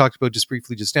you talked about just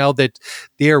briefly just now, that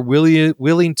they are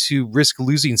willing to risk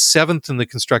losing 7th in the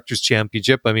Constructors'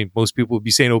 Championship. I mean, most people would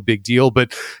be saying, oh, big deal,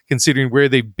 but considering where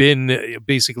they've been,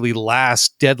 basically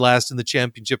dead last in the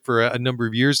championship for a number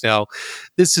of years now,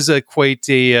 this is quite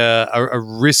a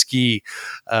risky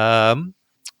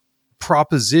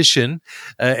proposition.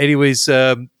 Anyways,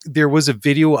 there was a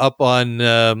video up on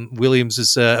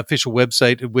Williams' official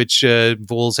website, in which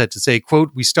Voles had to say, quote,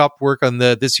 "We stopped work on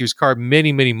this year's car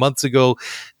many, many months ago.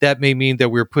 That may mean that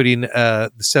we're putting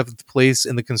the 7th place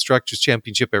in the Constructors'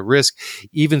 Championship at risk.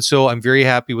 Even so, I'm very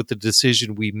happy with the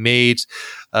decision we made.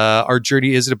 Our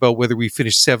journey isn't about whether we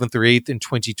finish 7th or 8th in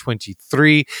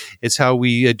 2023. It's how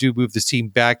we do move this team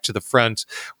back to the front.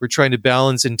 We're trying to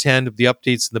balance in tandem the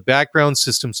updates in the background,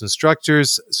 systems and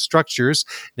structures.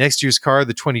 Next year's car,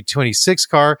 the 2026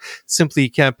 car, simply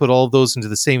you can't put all of those into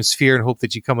the same sphere and hope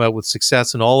that you come out with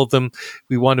success in all of them.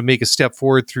 We want to make a step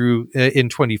forward through in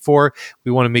 24.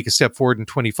 We want to make a step forward in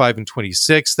 25 and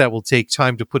 26. That will take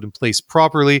time to put in place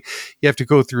properly. You have to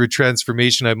go through a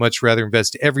transformation. I'd much rather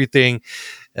invest everything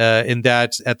in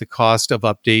that at the cost of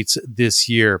updates this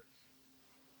year."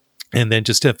 And then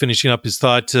just finishing up his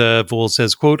thought, Voles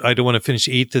says, quote, "I don't want to finish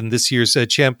 8th in this year's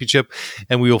championship,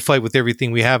 and we will fight with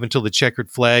everything we have until the checkered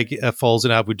flag falls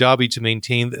in Abu Dhabi to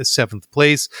maintain the 7th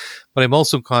place. But I'm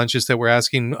also conscious that we're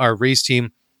asking our race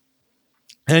team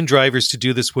and drivers to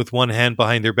do this with one hand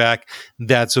behind their back.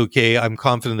 That's okay. I'm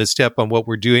confident the step on what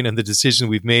we're doing and the decision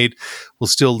we've made will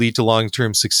still lead to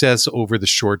long-term success over the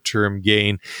short-term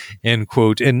gain," end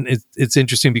quote. And it's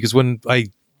interesting because when I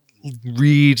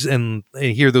read and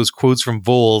hear those quotes from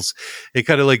Voles, it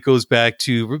kind of like goes back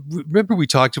to, remember we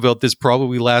talked about this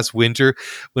probably last winter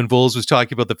when Voles was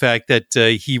talking about the fact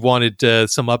that he wanted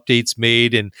some updates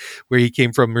made, and where he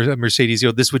came from Mercedes,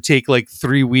 this would take like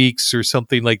 3 weeks or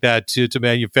something like that to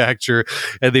manufacture,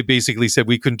 and they basically said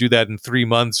we couldn't do that in 3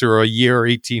 months or a year or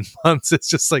 18 months. It's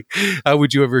just like, how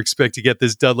would you ever expect to get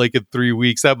this done like in 3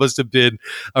 weeks? That must have been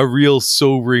a real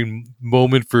sobering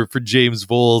moment for James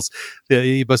Voles.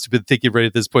 He must have been thinking right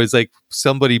at this point, it's like,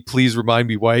 somebody please remind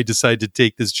me why I decided to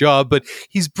take this job. But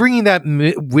he's bringing that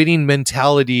winning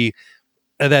mentality,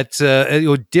 that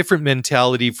different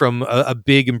mentality from a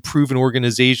big and proven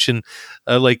organization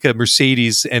like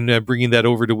Mercedes, and bringing that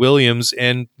over to Williams.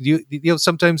 And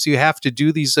sometimes you have to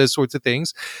do these sorts of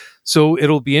things. So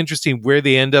it'll be interesting where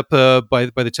they end up by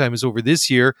the time it's over this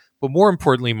year. But more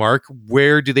importantly, Mark,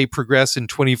 where do they progress in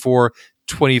 24,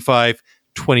 25,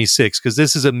 26? Because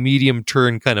this is a medium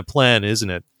term kind of plan, isn't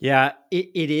it? Yeah,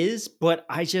 it is. But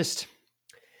I just,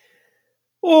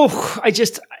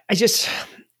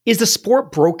 is the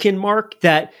sport broken, Mark,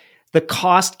 that the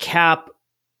cost cap,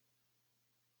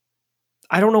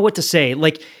 I don't know what to say.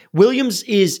 Like, Williams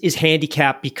is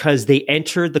handicapped because they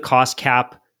entered the cost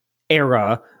cap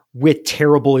era with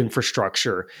terrible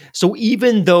infrastructure. So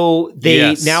even though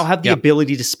they now have the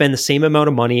ability to spend the same amount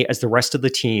of money as the rest of the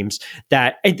teams,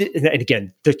 that, and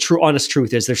again, the honest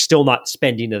truth is they're still not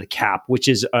spending to the cap, which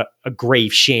is a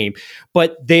grave shame,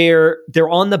 but they're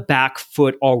on the back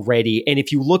foot already. And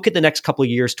if you look at the next couple of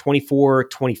years, 24,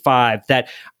 25, that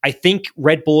I think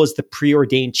Red Bull is the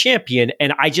preordained champion.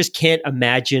 And I just can't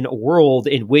imagine a world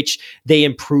in which they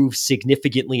improve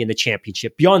significantly in the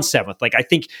championship beyond 7th. Like, I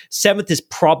think 7th is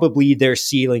probably their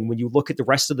ceiling when you look at the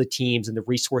rest of the teams and the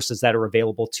resources that are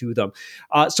available to them.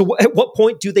 So at what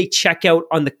point do they check out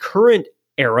on the current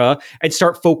era and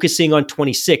start focusing on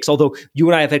 26. Although you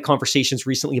and I have had conversations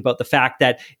recently about the fact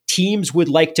that teams would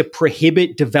like to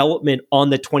prohibit development on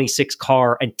the 26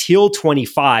 car until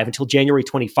January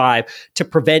 25, to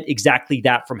prevent exactly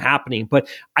that from happening. But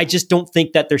I just don't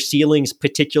think that their ceiling's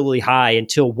particularly high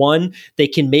until, one, they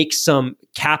can make some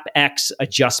CapEx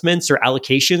adjustments or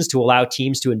allocations to allow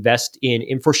teams to invest in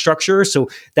infrastructure so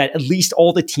that at least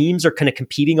all the teams are kind of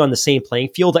competing on the same playing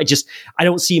field. I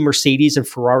don't see Mercedes and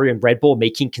Ferrari and Red Bull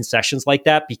making concessions like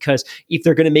that, because if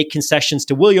they're going to make concessions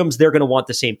to Williams, they're going to want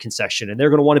the same concession and they're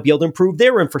going to want to be able to improve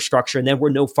their infrastructure, and then we're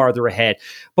no farther ahead.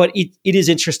 But it is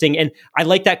interesting. And I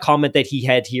like that comment that he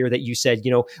had here that you said,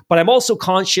 but I'm also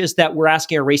conscious that we're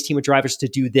asking our race team of drivers to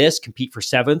do this, compete for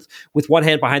 7th with one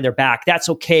hand behind their back. That's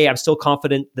okay. I'm still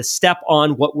confident the step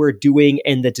on what we're doing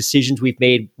and the decisions we've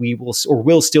made, we will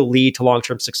still lead to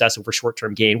long-term success over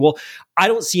short-term gain. Well, I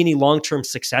don't see any long-term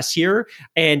success here.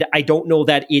 And I don't know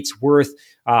that it's worth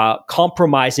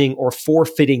compromising or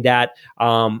forfeiting that.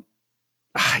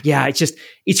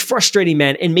 It's frustrating,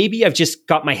 man. And maybe I've just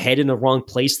got my head in the wrong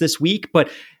place this week, but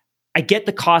I get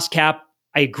the cost cap.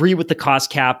 I agree with the cost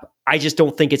cap. I just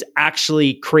don't think it's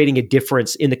actually creating a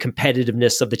difference in the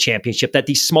competitiveness of the championship, that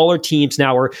these smaller teams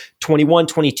now are 21,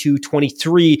 22,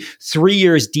 23, 3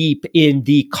 years deep in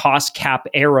the cost cap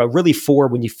era, really 4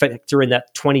 when you factor in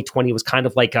that 2020 was kind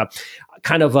of like an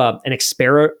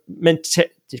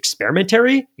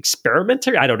experimentary,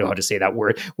 I don't know how to say that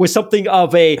word, was something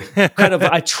of a kind of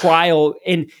a trial.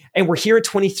 And we're here at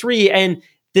 23, and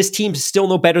this team's still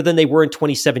no better than they were in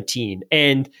 2017.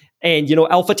 And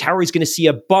AlphaTauri is going to see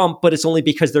a bump, but it's only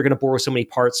because they're going to borrow so many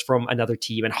parts from another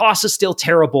team. And Haas is still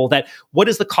terrible. That what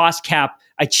is the cost cap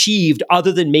achieved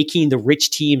other than making the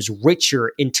rich teams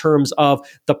richer in terms of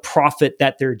the profit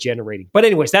that they're generating? But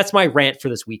anyways, that's my rant for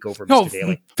this week over Mr.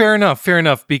 Daly. Fair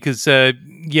enough. Because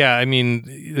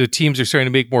the teams are starting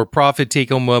to make more profit, take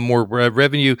home more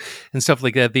revenue and stuff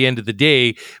like that at the end of the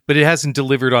day, but it hasn't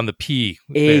delivered on the P.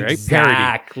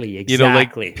 Exactly. Right?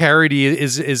 Exactly. Parity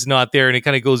is not there, and it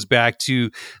kind of goes back to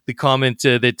the comment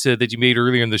that you made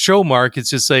earlier in the show, Mark. It's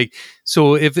just like,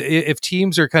 so if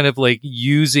teams are kind of like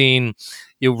using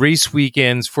race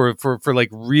weekends for like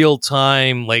real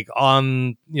time, like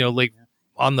on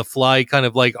the fly kind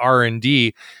of like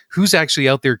R&D, who's actually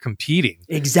out there competing?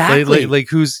 Exactly. Like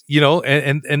who's,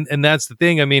 and that's the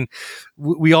thing. I mean,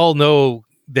 we all know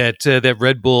that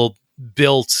Red Bull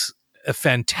built a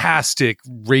fantastic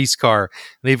race car.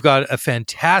 They've got a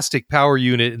fantastic power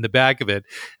unit in the back of it.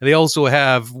 And they also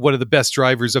have one of the best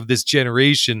drivers of this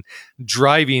generation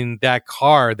driving that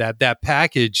car, that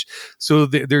package. So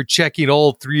they're checking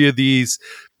all three of these,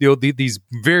 these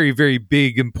very, very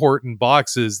big, important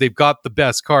boxes. They've got the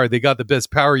best car. They got the best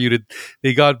power unit.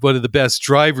 They got one of the best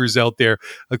drivers out there.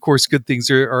 Of course, good things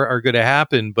are going to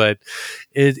happen, but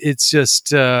it's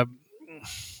just,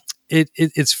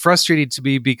 It's frustrating to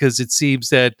me because it seems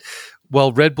that,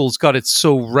 well, Red Bull's got it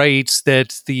so right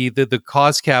that the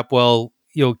cost cap,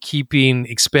 keeping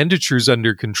expenditures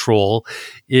under control,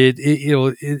 it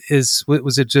is, what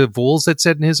was it, Voles that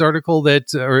said in his article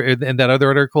that, or in that other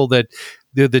article, that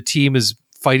the team is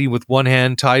fighting with one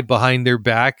hand tied behind their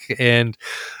back. And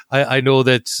I know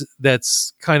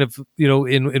that's kind of,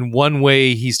 in one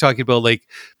way he's talking about like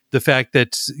the fact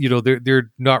that,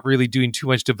 they're not really doing too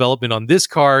much development on this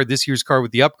year's car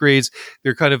with the upgrades.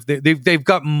 They're kind of, they've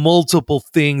got multiple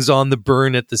things on the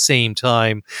burn at the same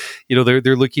time.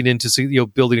 They're looking into,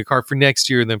 building a car for next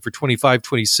year, and then for 25,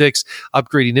 26,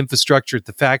 upgrading infrastructure at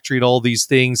the factory and all these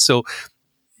things. So,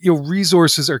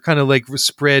 resources are kind of like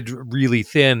spread really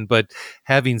thin. But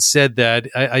having said that,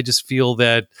 I just feel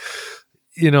that,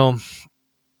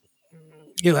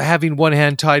 having one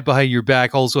hand tied behind your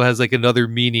back also has like another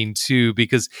meaning too,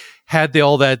 because had they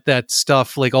all that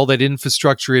stuff, like all that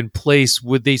infrastructure in place,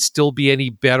 would they still be any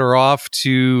better off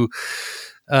to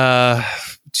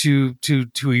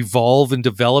evolve and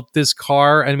develop this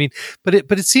car? I mean, but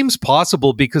it seems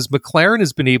possible because McLaren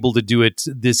has been able to do it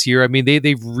this year. I mean,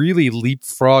 they've really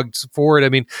leapfrogged forward. I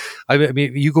mean,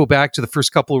 you go back to the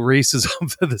first couple of races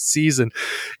of the season,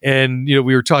 and we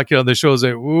were talking on the shows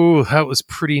that, ooh, that was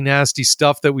pretty nasty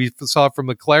stuff that we saw from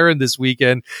McLaren this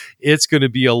weekend. It's going to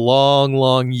be a long,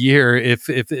 long year if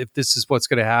this is what's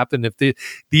going to happen. If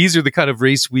these are the kind of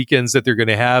race weekends that they're going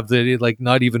to have, that like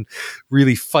not even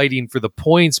really fighting for the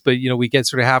points, but we get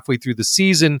sort of halfway through the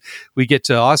season, we get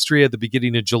to Austria at the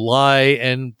beginning of July,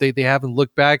 and they haven't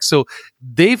looked back. So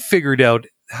they've figured out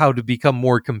how to become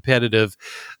more competitive.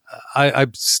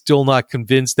 I'm still not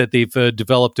convinced that they've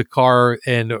developed a car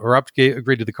or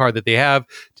upgraded the car that they have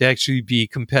to actually be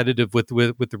competitive with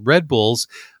the Red Bulls.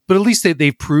 But at least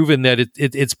they've proven that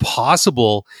it's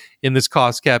possible in this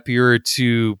cost cap era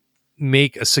to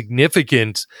make a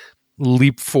significant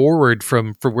leap forward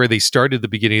from where they started at the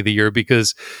beginning of the year,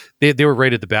 because they were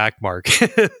right at the back mark.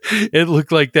 It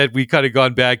looked like that we kind of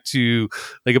gone back to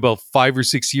like about 5 or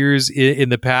 6 years in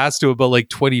the past, to about like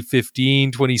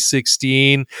 2015,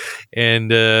 2016.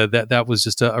 And that was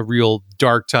just a real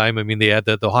dark time. I mean, they had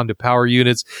the Honda Power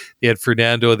units, they had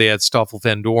Fernando, they had Stoffel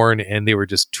Van Dorn, and they were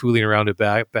just tooling around at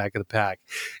back of the pack.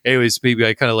 Anyways, maybe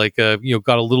I kind of like,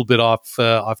 got a little bit off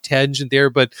tangent there,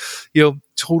 but,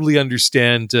 totally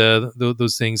understand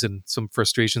those things and some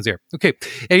frustrations there. Okay,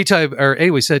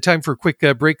 time for a quick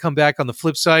break. Come back. On the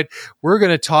flip side, we're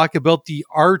going to talk about the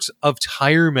art of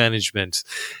tire management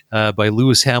by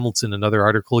Lewis Hamilton, another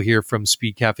article here from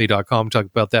speedcafe.com. Talk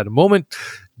about that in a moment.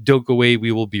 Don't go away.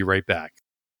 We will be right back.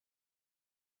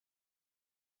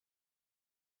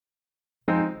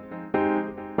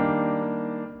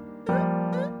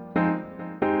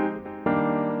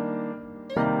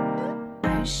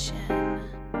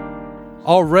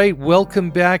 All right,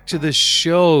 welcome back to the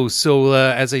show. So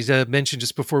as I mentioned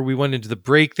just before we went into the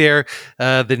break there,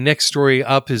 the next story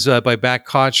up is by Matt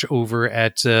Koch over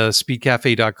at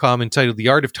speedcafe.com, entitled The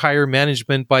Art of Tire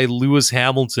Management by Lewis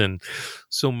Hamilton.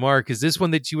 So Mark, is this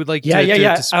one that you would like to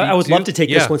speak I would love to take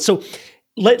this one. So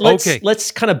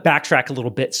let's kind of backtrack a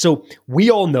little bit. So we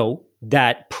all know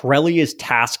that Pirelli is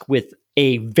tasked with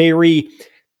a very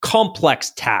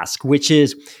complex task, which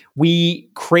is we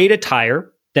create a tire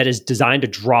that is designed to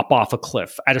drop off a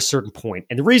cliff at a certain point.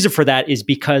 And the reason for that is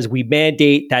because we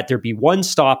mandate that there be one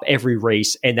stop every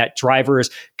race and that drivers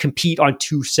compete on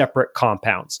 2 separate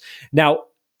compounds. Now,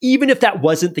 even if that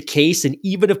wasn't the case, and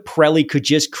even if Pirelli could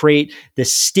just create the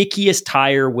stickiest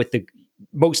tire with the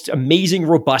most amazing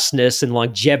robustness and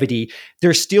longevity,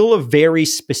 there's still a very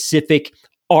specific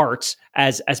art,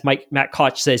 as Matt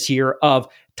Koch says here, of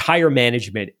tire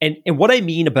management. And what I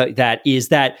mean about that is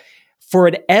that for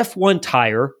an F1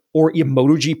 tire or a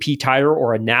MotoGP tire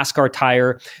or a NASCAR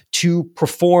tire to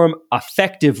perform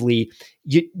effectively,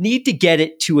 you need to get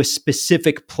it to a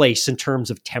specific place in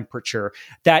terms of temperature,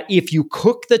 that if you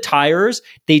cook the tires,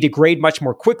 they degrade much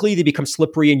more quickly, they become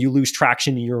slippery, and you lose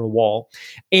traction and you're in a wall.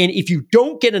 And if you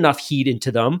don't get enough heat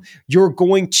into them, you're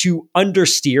going to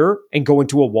understeer and go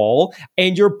into a wall,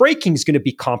 and your braking is going to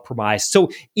be compromised. So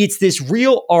it's this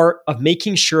real art of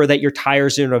making sure that your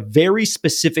tires are in a very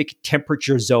specific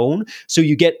temperature zone so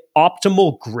you get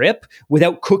optimal grip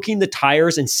without cooking the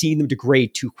tires and seeing them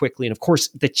degrade too quickly. And of course,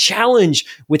 the challenge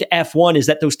with F1 is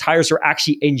that those tires are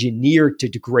actually engineered to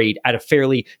degrade at a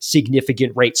fairly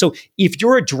significant rate. So if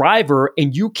you're a driver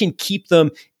and you can keep them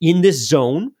in this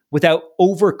zone without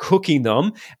overcooking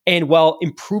them, and while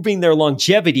improving their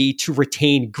longevity to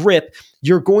retain grip,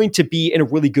 you're going to be in a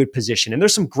really good position. And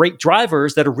there's some great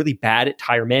drivers that are really bad at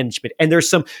tire management. And there's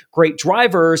some great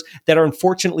drivers that are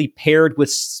unfortunately paired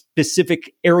with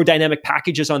specific aerodynamic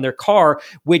packages on their car,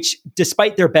 which,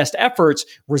 despite their best efforts,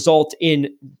 result in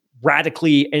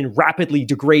radically and rapidly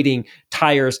degrading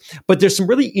tires. But there's some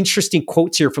really interesting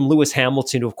quotes here from Lewis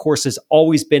Hamilton, who of course has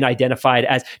always been identified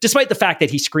as, despite the fact that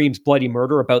he screams bloody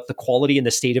murder about the quality and the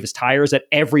state of his tires at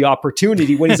every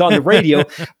opportunity when he's on the radio.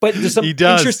 But there's some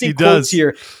interesting quotes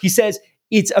here. He says,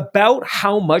 it's about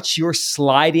how much you're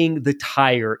sliding the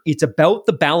tire. It's about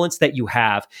the balance that you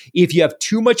have. If you have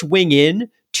too much wing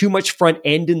in, too much front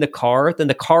end in the car, then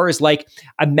the car is like,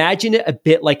 imagine it a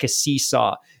bit like a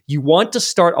seesaw. You want to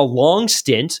start a long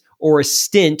stint or a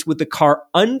stint with the car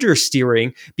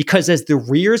understeering, because as the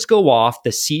rears go off,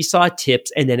 the seesaw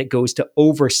tips and then it goes to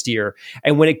oversteer.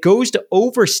 And when it goes to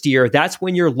oversteer, that's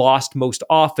when you're lost most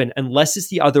often, unless it's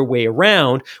the other way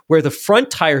around, where the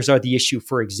front tires are the issue,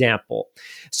 for example.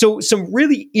 So some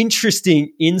really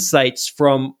interesting insights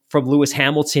from Lewis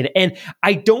Hamilton. And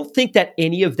I don't think that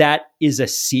any of that is a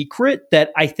secret,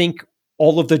 that I think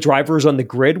all of the drivers on the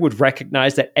grid would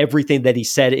recognize that everything that he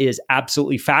said is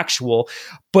absolutely factual.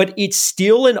 But it's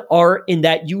still an art in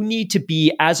that you need to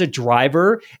be, as a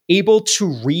driver, able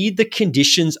to read the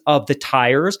conditions of the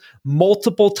tires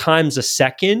multiple times a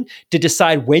second to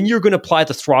decide when you're going to apply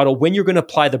the throttle, when you're going to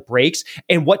apply the brakes,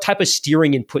 and what type of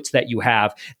steering inputs that you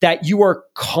have, that you are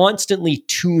constantly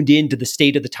tuned into the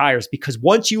state of the tires. Because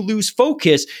once you lose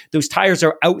focus, those tires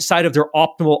are outside of their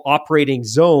optimal operating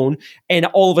zone, and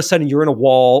all of a sudden you're in a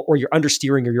wall, or you're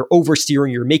understeering, or you're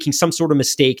oversteering, you're making some sort of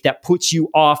mistake that puts you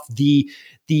off the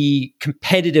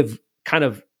competitive kind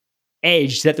of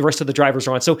edge that the rest of the drivers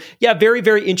are on. So yeah, very,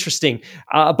 very interesting.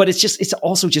 But it's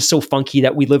also just so funky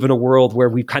that we live in a world where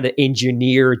we've kind of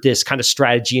engineered this kind of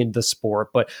strategy in the sport.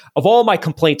 But of all my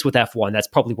complaints with F1, that's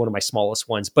probably one of my smallest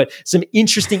ones, but some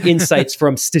interesting insights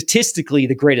from statistically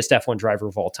the greatest F1 driver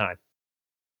of all time.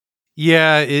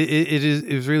 Yeah, it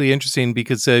is really interesting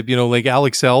because like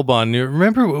Alex Albon.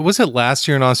 Remember, was it last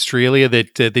year in Australia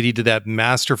that he did that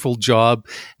masterful job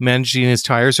managing his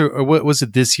tires, or what was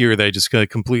it this year that I just got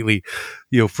completely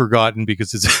forgotten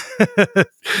because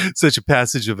it's such a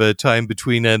passage of a time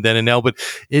between then and now. But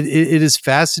it is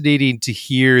fascinating to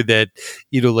hear that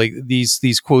like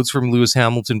these quotes from Lewis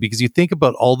Hamilton, because you think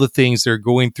about all the things that are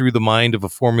going through the mind of a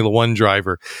Formula One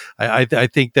driver. I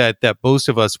think that most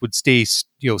of us would stay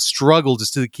struggle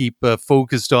just to keep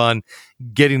focused on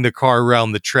getting the car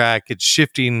around the track and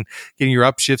shifting, getting your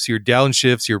upshifts, your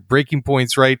downshifts, your braking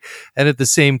points right. And at the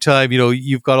same time,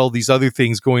 you've got all these other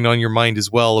things going on in your mind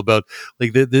as well about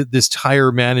like this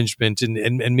tire management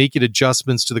and making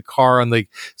adjustments to the car on like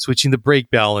switching the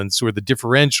brake balance or the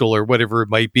differential or whatever it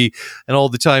might be. And all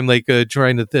the time, like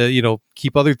trying to,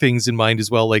 keep other things in mind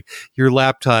as well, like your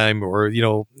lap time or,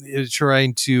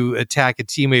 trying to attack a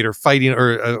teammate or fighting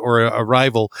or a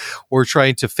rival, or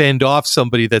trying to fend off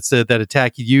somebody that's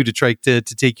attacking you to try to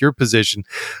take your position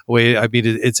away. I mean,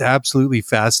 it's absolutely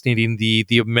fascinating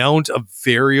the amount of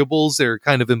variables that are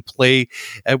kind of in play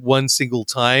at one single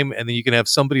time, and then you can have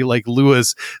somebody like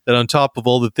Lewis that, on top of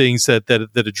all the things that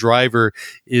a driver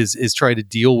is trying to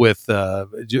deal with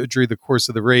during the course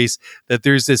of the race, that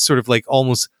there's this sort of like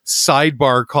almost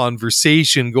sidebar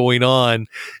conversation going on,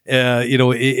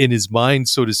 in his mind,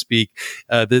 so to speak.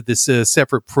 This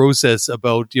separate process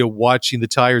about watching the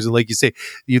tires, and like you say,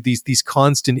 these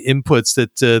constant inputs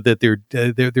that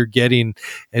they're getting,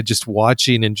 and just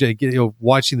watching and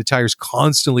watching the tires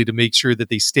constantly to make sure that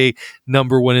they stay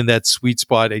number one in that sweet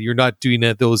spot, and you're not doing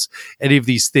any of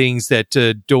these things that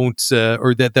don't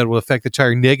or that will affect the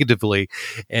tire negatively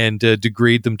and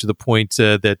degrade them to the point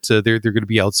that they're going to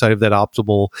be outside of that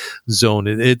optimal zone.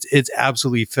 It's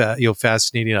absolutely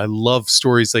fascinating. I love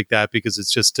stories like that because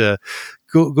it's just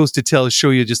goes to show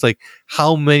you just like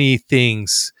how many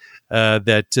things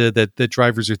that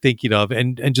drivers are thinking of,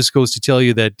 and just goes to tell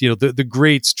you that the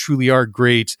greats truly are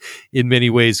great in many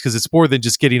ways, because it's more than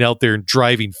just getting out there and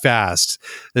driving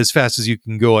as fast as you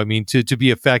can go. I mean, to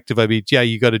be effective, I mean, yeah,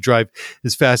 you got to drive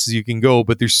as fast as you can go,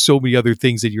 but there's so many other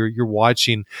things that you're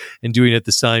watching and doing at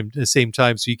the same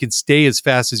time, so you can stay as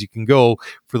fast as you can go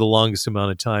for the longest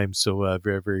amount of time. So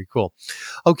very, very cool.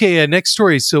 Okay, next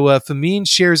story. So Famine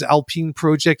shares Alpine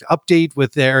project update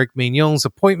with Eric Magnon's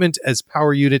appointment as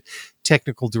power unit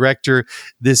technical director.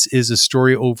 This is a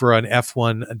story over on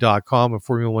F1.com or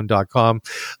Formula1.com.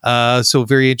 So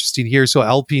very interesting here. So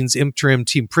Alpine's interim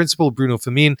team principal, Bruno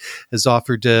Famine, has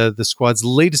offered the squad's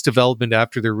latest development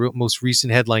after their most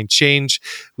recent headline change,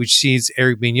 which sees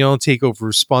Eric Magnon take over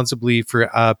responsibly for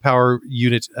power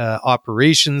unit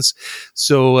operations.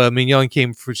 So Magnon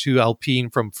came to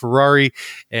Alpine from Ferrari,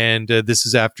 and this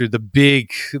is after the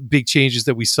big changes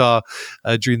that we saw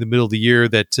during the middle of the year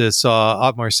that saw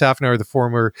Otmar Safnauer, the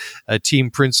former team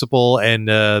principal, and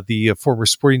the former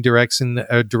sporting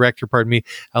director,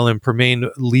 Alain Permain,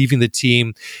 leaving the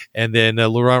team, and then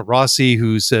Laurent Rossi,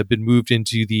 who's been moved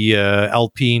into the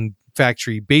Alpine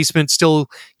factory basement, still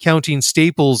counting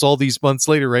staples all these months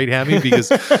later, right, Hammy? Because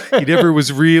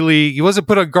he wasn't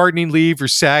put on gardening leave or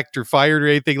sacked or fired or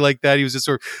anything like that. He was just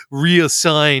sort of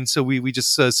reassigned. So we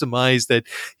just surmised that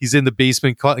he's in the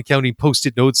basement counting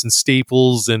Post-it notes and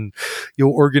staples and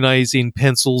organizing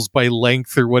pencils by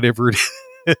length or whatever it is.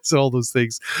 It's all those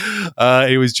things.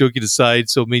 Anyways, joking aside,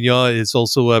 so Magnon has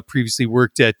also previously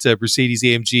worked at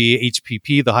Mercedes-AMG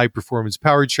HPP, the high performance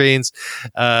powertrains.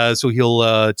 So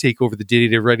he'll take over the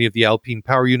day-to-day running of the Alpine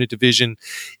Power Unit division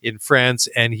in France,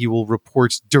 and he will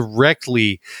report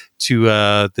directly to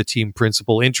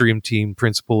the interim team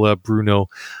principal, Bruno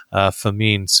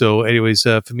Famine. So anyways,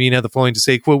 Famine had the following to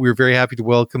say, quote, "We're very happy to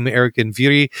welcome Eric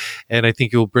Enviri, and I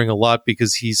think he'll bring a lot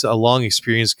because he's a long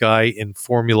experienced guy in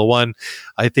Formula One.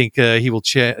 I think he will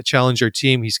challenge our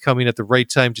team. He's coming at the right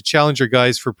time to challenge our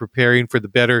guys for preparing for the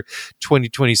better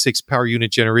 2026 power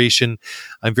unit generation.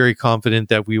 I'm very confident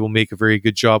that we will make a very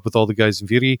good job with all the guys in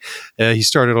Viri. He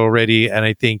started already, and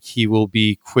I think he will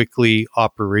be quickly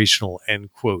operational,"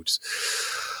 end quote.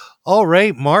 All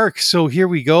right, Mark. So here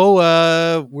we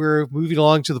go. We're moving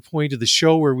along to the point of the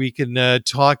show where we can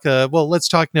talk. Let's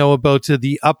talk now about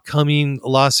the upcoming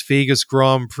Las Vegas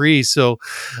Grand Prix. So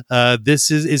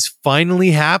this is finally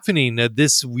happening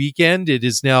this weekend. It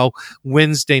is now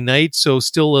Wednesday night, so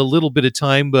still a little bit of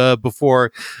time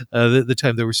before the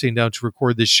time that we're sitting down to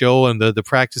record this show, and the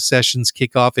practice sessions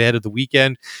kick off ahead of the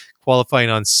weekend. Qualifying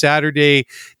on Saturday,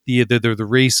 the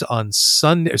race on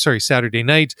Saturday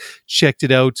night. Checked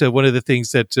it out. One of the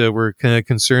things that were kind of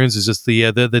concerns is just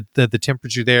the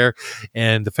temperature there,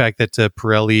 and the fact that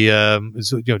Pirelli is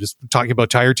just talking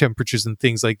about tire temperatures and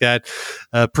things like that.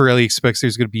 Pirelli expects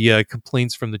there's going to be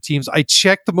complaints from the teams. I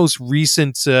checked the most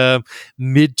recent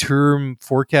midterm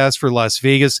forecast for Las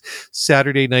Vegas.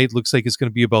 Saturday night looks like it's going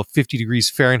to be about 50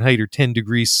 degrees Fahrenheit or 10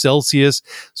 degrees Celsius.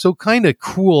 So kind of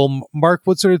cool. Mark,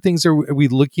 what sort of things are we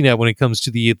looking at when it comes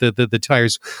to the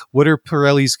tires? What are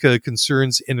Pirelli's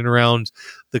concerns in and around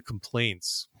the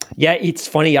complaints? Yeah, it's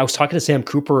funny. I was talking to Sam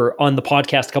Cooper on the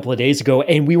podcast a couple of days ago,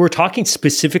 and we were talking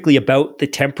specifically about the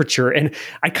temperature. And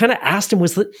I kind of asked him,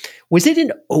 was it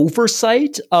an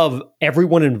oversight of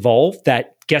everyone involved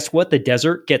that, guess what, the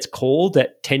desert gets cold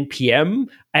at 10 p.m.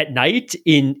 at night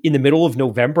in the middle of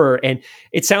November? And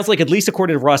it sounds like, at least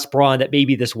according to Russ Braun, that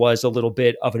maybe this was a little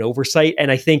bit of an oversight. And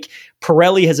I think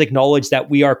Pirelli has acknowledged that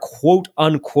we are, quote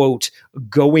unquote,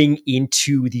 going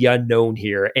into the unknown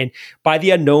here. And by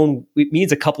the unknown, it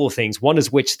means a couple of things. One is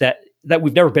that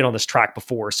we've never been on this track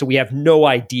before. So we have no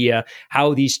idea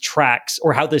how these tracks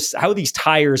or how these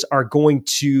tires are going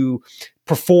to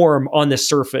perform on this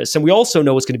surface. And we also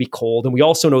know it's going to be cold. And we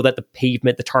also know that the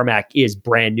pavement, the tarmac, is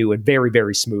brand new and very,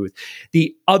 very smooth.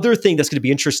 The other thing that's going to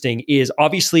be interesting is,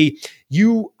 obviously,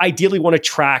 you ideally want a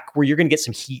track where you're going to get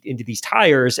some heat into these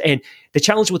tires. And the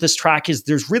challenge with this track is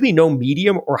there's really no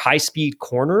medium or high speed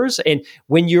corners. And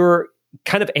when you're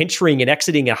kind of entering and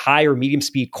exiting a high or medium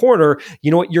speed corner,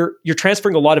 you're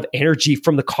transferring a lot of energy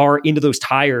from the car into those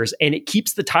tires, and it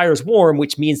keeps the tires warm,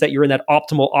 which means that you're in that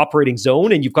optimal operating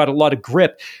zone and you've got a lot of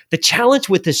grip. The challenge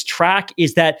with this track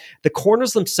is that the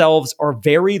corners themselves are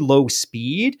very low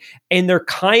speed, and they're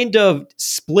kind of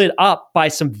split up by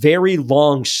some very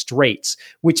long straights,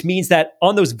 which means that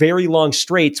on those very long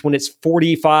straights, when it's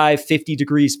 45, 50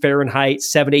 degrees Fahrenheit,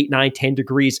 7, 8, 9, 10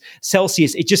 degrees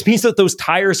Celsius, it just means that those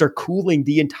tires are cooling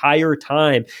the entire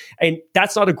time. And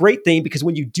that's not a great thing, because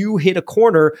when you do hit a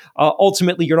corner,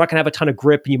 ultimately you're not going to have a ton of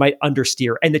grip and you might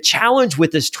understeer. And the challenge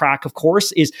with this track, of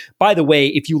course, is, by the way,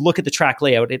 if you look at the track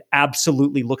layout, it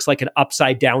absolutely looks like an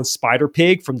upside down spider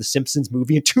pig from the Simpsons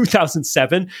movie in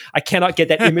 2007. I cannot get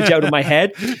that image out of my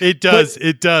head. It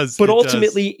does. But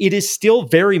ultimately, it is still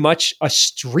very much a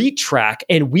street track,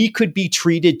 and we could be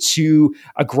treated to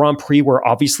a Grand Prix where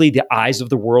obviously the eyes of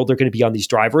the world are going to be on these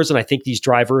drivers. And I think these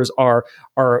drivers are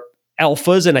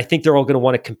alphas, and I think they're all going to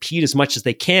want to compete as much as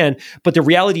they can. But the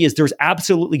reality is there's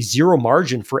absolutely zero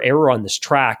margin for error on this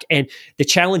track. And the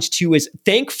challenge too is,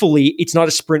 thankfully, it's not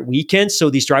a sprint weekend.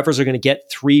 So these drivers are going to get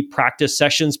 3 practice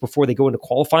sessions before they go into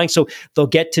qualifying. So they'll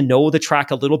get to know the track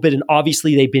a little bit. And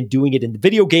obviously they've been doing it in the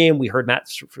video game. We heard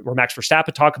Max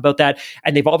Verstappen talk about that.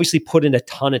 And they've obviously put in a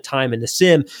ton of time in the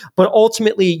sim. But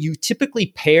ultimately, you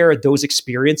typically pair those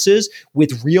experiences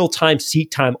with real-time seat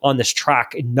time on this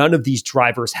track. And none of these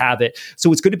drivers have it.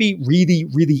 So it's going to be really,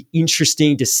 really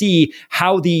interesting to see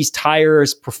how these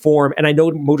tires perform. And I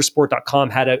know motorsport.com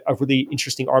had a really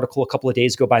interesting article a couple of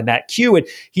days ago by Matt Q, and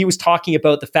he was talking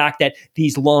about the fact that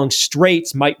these long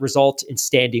straights might result in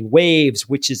standing waves,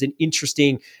 which is an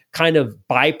interesting kind of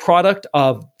byproduct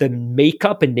of the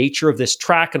makeup and nature of this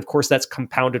track. And of course, that's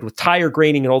compounded with tire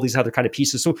graining and all these other kind of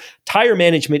pieces. So tire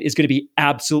management is going to be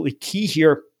absolutely key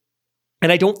here.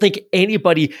 And I don't think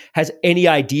anybody has any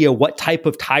idea what type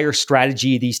of tire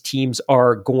strategy these teams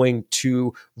are going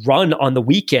to run on the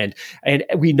weekend. And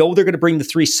we know they're going to bring the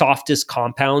 3 softest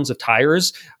compounds of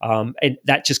tires. And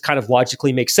that just kind of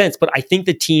logically makes sense. But I think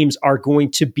the teams are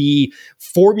going to be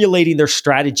formulating their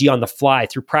strategy on the fly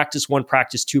through practice 1,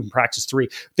 practice 2, and practice 3.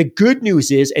 The good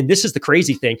news is, and this is the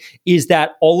crazy thing, is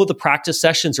that all of the practice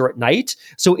sessions are at night.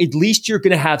 So at least you're going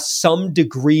to have some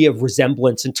degree of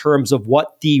resemblance in terms of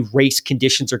what the race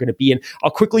conditions are going to be. And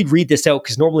I'll quickly read this out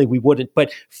because normally we wouldn't,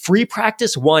 but free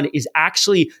practice 1 is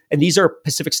actually, and these are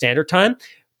Pacific Standard Time,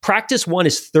 practice 1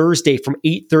 is Thursday from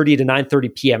 8:30 to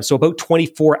 9:30 p.m. So about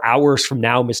 24 hours from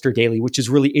now, Mr. Daly, which is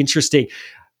really interesting.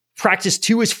 Practice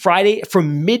 2 is Friday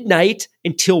from midnight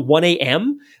until 1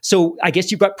 a.m. So I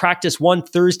guess you've got practice 1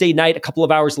 Thursday night. A couple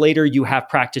of hours later, you have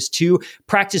practice 2.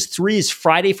 Practice 3 is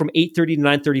Friday from 8:30 to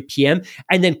 9:30 p.m.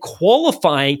 And then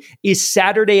qualifying is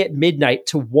Saturday at midnight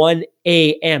to 1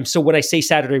 a.m. So when I say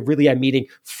Saturday, really I'm meaning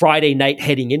Friday night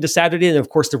heading into Saturday. And of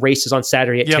course, the race is on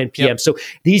Saturday at 10 p.m. So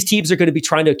these teams are going to be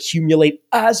trying to accumulate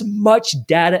as much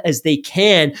data as they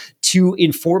can to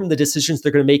inform the decisions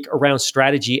they're going to make around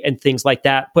strategy and things like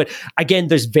that. But again,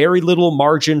 there's very little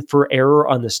margin for error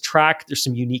on this track. There's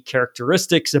some unique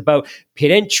characteristics about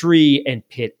pit entry and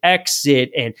pit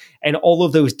exit and all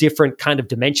of those different kind of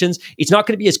dimensions. It's not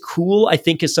going to be as cool, I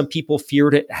think, as some people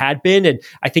feared it had been. And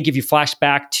I think if you flash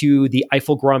back to the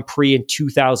Eiffel Grand Prix in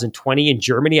 2020 in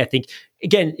Germany, I think,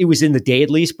 again, it was in the day at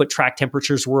least, but track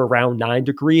temperatures were around 9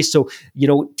 degrees. So,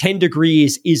 10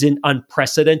 degrees isn't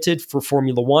unprecedented for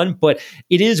Formula One, but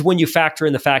it is when you factor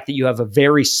in the fact that you have a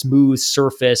very smooth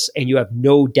surface and you have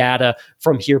no data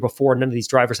from here before. None of these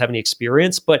drivers have any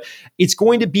experience, but it's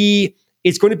going to be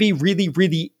really,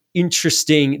 really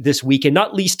interesting this weekend,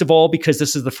 not least of all because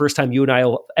this is the first time you and I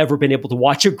have ever been able to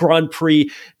watch a Grand Prix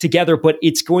together, but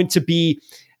it's going to be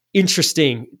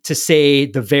interesting to say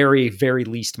the very, very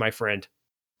least, my friend.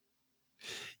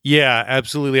 Yeah,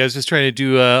 absolutely. I was just trying to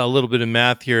do a little bit of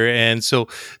math here. And so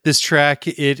this track,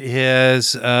 it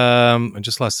has, I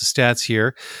just lost the stats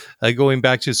here, going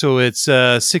back to, so it's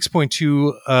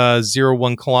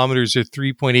 6.201 kilometers or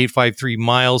 3.853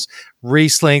 miles.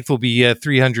 Race length will be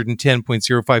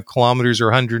 310.05 kilometers or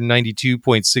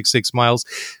 192.66 miles.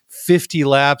 50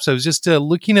 laps. I was just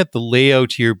looking at the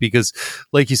layout here because,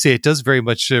 like you say, it does very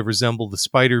much resemble the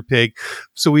Spider Pig.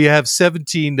 So we have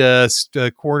 17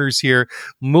 corners here.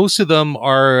 Most of them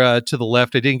are to the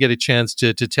left. I didn't get a chance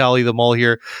to tally them all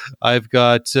here. I've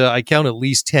got, I count at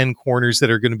least 10 corners that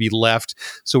are going to be left.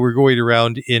 So we're going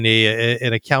around in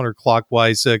a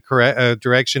counterclockwise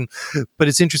direction. But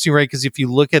it's interesting, right? Because if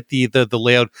you look at the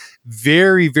layout,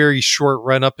 very, very short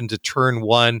run up into turn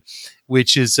 1,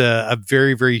 which is a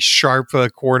very, very sharp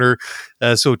corner.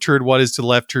 So turn 1 is to the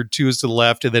left, turn 2 is to the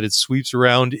left, and then it sweeps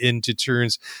around into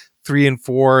turns 3 and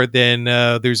 4. Then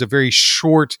there's a very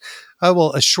short,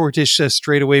 a shortish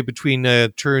straightaway between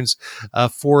turns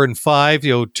 4 and 5.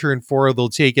 Turn 4, they'll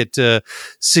take it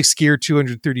 6th gear,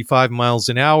 235 miles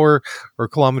an hour, or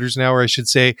kilometers an hour, I should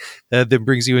say. Then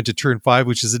brings you into turn 5,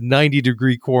 which is a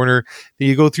 90-degree corner. Then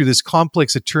you go through this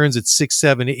complex of turns at 6,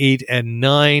 7, 8, and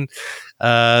 9.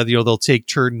 They'll take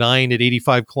turn 9 at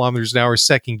 85 kilometers an hour,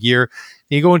 2nd gear.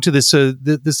 And you go into this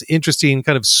this interesting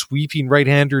kind of sweeping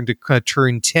right-hander into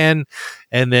turn 10,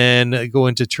 and then go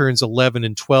into turns 11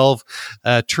 and 12.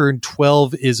 Turn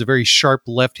 12 is a very sharp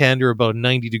left-hander, about a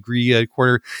 90-degree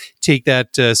corner. Take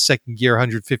that 2nd gear,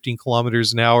 115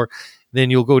 kilometers an hour. Then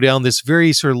you'll go down this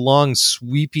very sort of long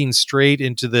sweeping straight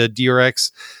into the DRS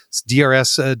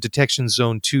detection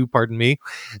zone 2, pardon me.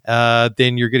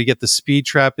 Then you're going to get the speed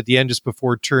trap at the end just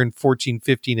before turn 14,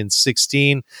 15, and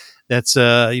 16. That's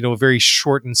a very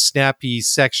short and snappy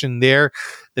section there.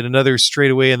 Then another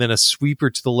straightaway and then a sweeper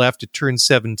to the left at turn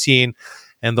 17.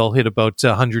 And they'll hit about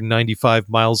 195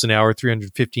 miles an hour,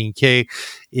 315K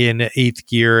in 8th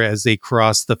gear as they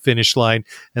cross the finish line,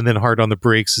 and then hard on the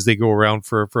brakes as they go around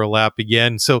for a lap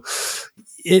again. So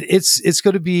it's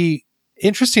going to be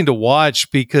interesting to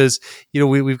watch because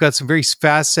we've got some very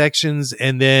fast sections,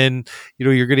 and then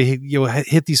you're going to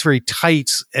hit these very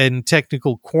tight and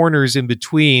technical corners in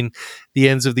between the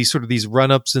ends of these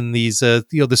run-ups and these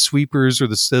the sweepers or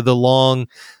the long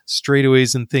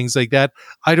straightaways and things like that.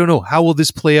 I don't know, how will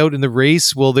this play out in the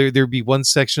race? Will there be one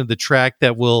section of the track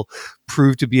that will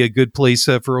prove to be a good place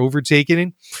for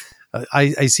overtaking?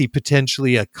 I see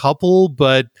potentially a couple,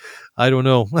 but I don't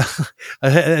know.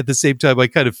 At the same time, I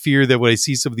kind of fear that when I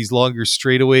see some of these longer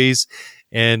straightaways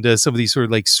and some of these sort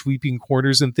of like sweeping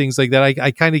corners and things like that,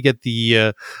 I kind of get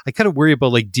I kind of worry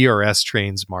about like DRS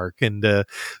trains, Mark, and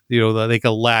like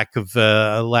a lack of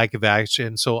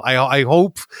action. So I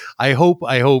hope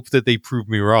that they prove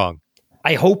me wrong.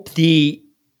 I hope the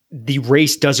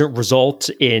race doesn't result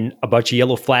in a bunch of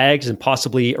yellow flags and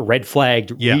possibly a red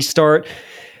flagged restart.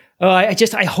 I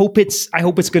hope it's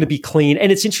going to be clean.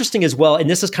 And it's interesting as well.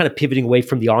 And this is kind of pivoting away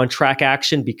from the on-track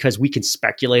action because we can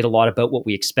speculate a lot about what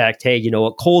we expect. Hey,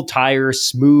 a cold tire,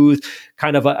 smooth,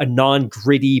 kind of a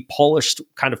non-gritty, polished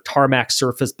kind of tarmac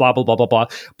surface, blah, blah, blah, blah, blah.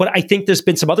 But I think there's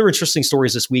been some other interesting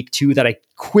stories this week too that I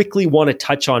quickly want to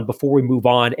touch on before we move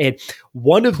on. And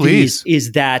one of these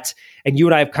is that, and you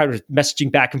and I have kind of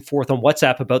messaging back and forth on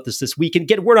WhatsApp about this week. And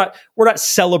again, we're not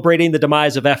celebrating the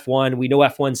demise of F1. We know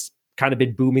F1's kind of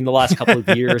been booming the last couple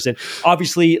of years. And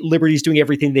obviously Liberty's doing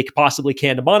everything they possibly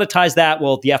can to monetize that.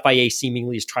 Well, the FIA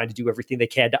seemingly is trying to do everything they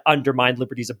can to undermine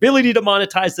Liberty's ability to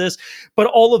monetize this. But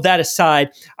all of that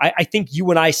aside, I think you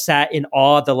and I sat in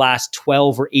awe the last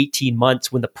 12 or 18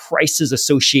 months when the prices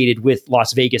associated with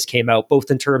Las Vegas came out,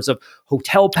 both in terms of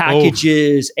hotel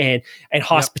packages and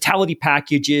hospitality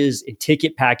packages and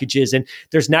ticket packages. And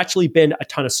there's naturally been a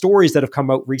ton of stories that have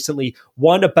come out recently.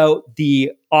 One about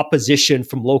the opposition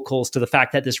from locals to the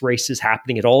fact that this race is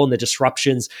happening at all and the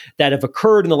disruptions that have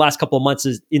occurred in the last couple of months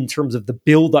is in terms of the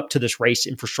build up to this race,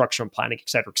 infrastructure and planning, et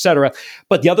cetera, et cetera.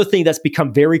 But the other thing that's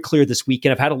become very clear this week,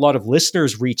 and I've had a lot of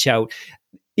listeners reach out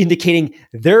indicating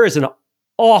there is an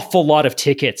awful lot of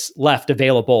tickets left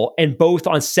available, and both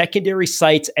on secondary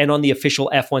sites and on the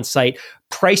official F1 site,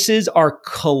 prices are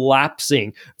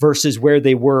collapsing versus where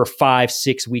they were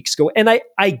 5-6 weeks ago. And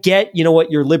I get, you know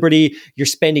what, your Liberty, you're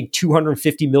spending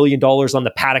 $250 million on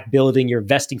the paddock building, you're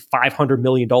investing $500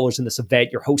 million in this event,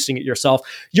 you're hosting it yourself.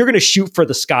 You're going to shoot for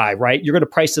the sky, right? You're going to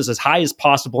price this as high as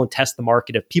possible and test the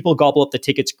market. If people gobble up the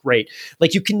tickets, great.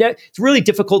 Like it's really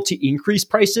difficult to increase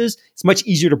prices. It's much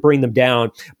easier to bring them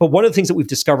down. But one of the things that we've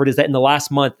discovered is that in the last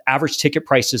month, average ticket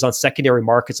prices on secondary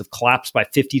markets have collapsed by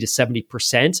 50 to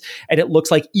 70%. And it looks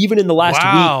like even in the last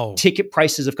week, ticket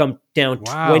prices have come down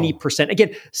 20%.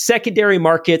 Again, secondary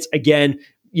markets, again,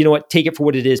 you know what, take it for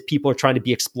what it is. People are trying to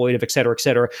be exploitive, et cetera, et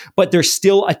cetera. But there's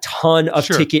still a ton of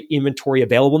ticket inventory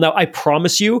available. Now, I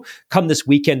promise you, come this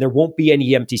weekend, there won't be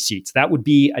any empty seats. That would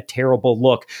be a terrible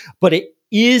look. But it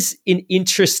is an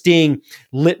interesting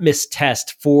litmus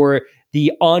test for the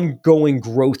ongoing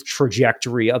growth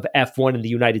trajectory of F1 in the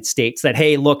United States, that,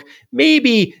 hey, look,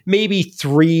 maybe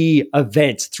three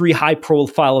high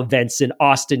profile events in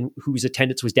Austin, whose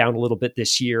attendance was down a little bit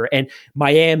this year, and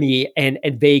Miami and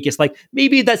Vegas, like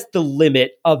maybe that's the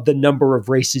limit of the number of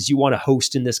races you want to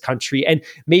host in this country. And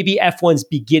maybe F1's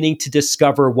beginning to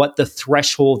discover what the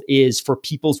threshold is for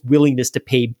people's willingness to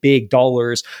pay big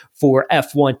dollars for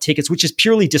F1 tickets, which is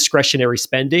purely discretionary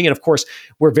spending. And of course,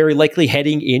 we're very likely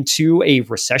heading into a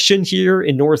recession here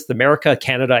in North America.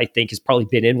 Canada, I think, has probably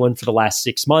been in one for the last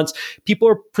 6 months. People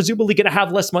are presumably going to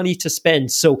have less money to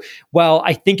spend. So while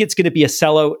I think it's going to be a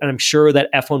sellout, and I'm sure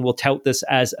that F1 will tout this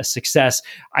as a success,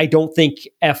 I don't think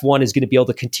F1 is going to be able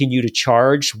to continue to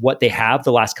charge what they have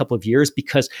the last couple of years,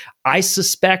 because I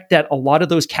suspect that a lot of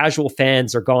those casual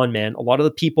fans are gone, man. A lot of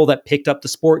the people that picked up the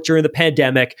sport during the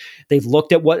pandemic, they've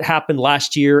looked at what happened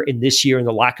last year and this year and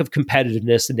the lack of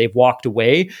competitiveness, and they've walked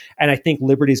away. And I think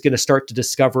Liberty is going to start to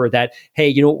discover that, hey,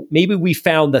 you know, maybe we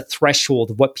found the threshold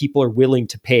of what people are willing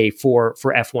to pay for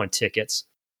F1 tickets.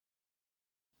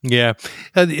 Yeah,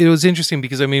 it was interesting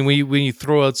because, I mean, when you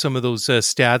throw out some of those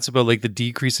stats about like the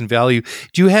decrease in value,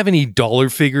 do you have any dollar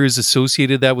figures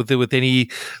associated that with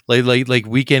any like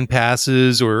weekend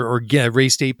passes or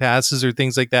race day passes or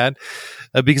things like that?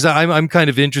 Because I'm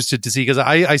kind of interested to see, because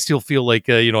I still feel like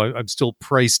I'm still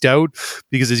priced out,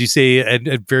 because, as you say,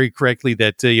 and very correctly,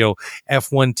 that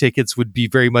F1 tickets would be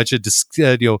very much a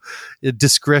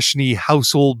discretionary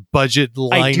household budget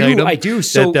line item. I do.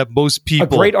 So that most people.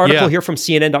 A great article here from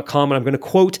CNN.com, and I'm going to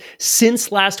quote: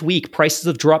 "Since last week, prices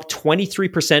have dropped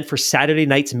 23% for Saturday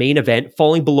night's main event,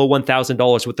 falling below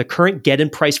 $1,000, with the current get-in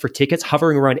price for tickets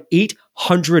hovering around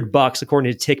 $800,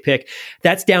 according to TickPick.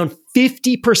 That's down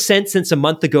 50% since a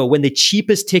month ago, when the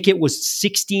cheapest ticket was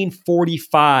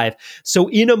 $1,645. So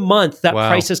in a month, that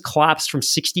price has collapsed from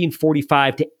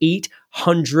 $1,645 to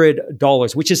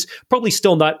 $800, which is probably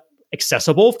still not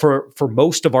accessible for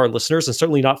most of our listeners, and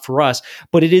certainly not for us,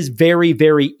 but it is very,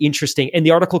 very interesting. And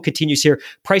the article continues here.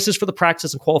 Prices for the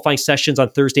practice and qualifying sessions on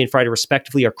Thursday and Friday,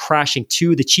 respectively, are crashing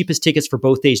too. The cheapest tickets for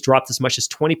both days dropped as much as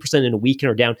 20% in a week and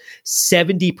are down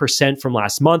 70% from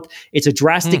last month. It's a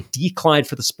drastic decline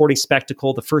for the sporting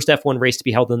spectacle, the first F1 race to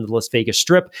be held in the Las Vegas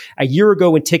Strip. A year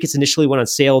ago, when tickets initially went on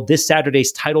sale, this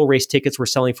Saturday's title race tickets were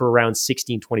selling for around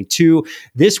 $1,622.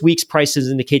 This week's prices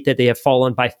indicate that they have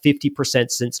fallen by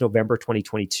 50% since November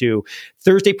 2022.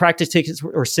 Thursday practice tickets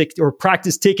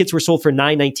practice tickets were sold for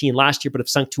 $919 last year, but have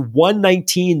sunk to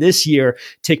 $119 this year.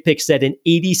 TickPick said an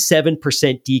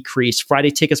 87% decrease. Friday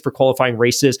tickets for qualifying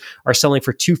races are selling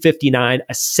for $259,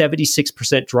 a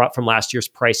 76% drop from last year's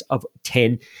price of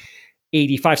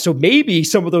 $1085. So maybe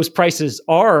some of those prices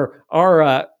are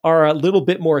a little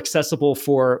bit more accessible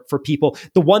for people.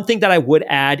 The one thing that I would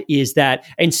add is that,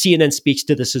 and CNN speaks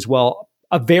to this as well,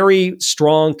 a very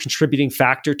strong contributing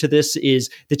factor to this is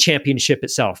the championship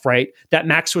itself, right? That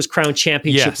Max was crowned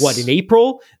championship, in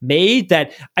April, May?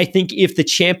 That I think if the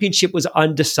championship was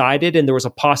undecided and there was a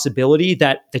possibility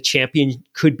that the champion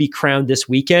could be crowned this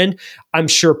weekend, I'm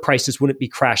sure prices wouldn't be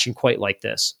crashing quite like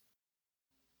this.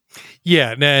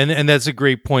 Yeah, and that's a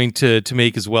great point to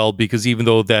make as well, because even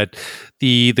though that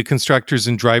the constructors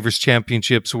and drivers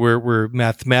championships were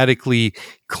mathematically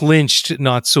clinched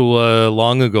not so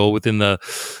long ago within the,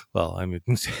 well, I mean,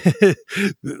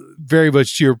 very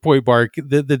much to your point, Mark,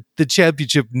 the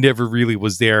championship never really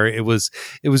was there. It was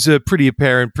pretty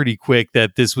apparent pretty quick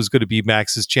that this was going to be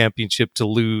Max's championship to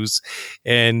lose,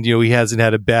 and he hasn't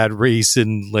had a bad race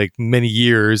in like many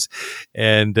years,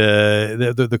 and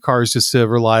the car is just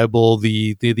reliable.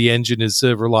 The engine is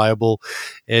reliable,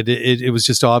 and it was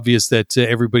just obvious that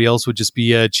everybody else would just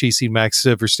be chasing Max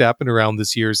Verstappen around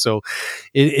this year. So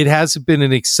it hasn't been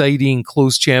an exciting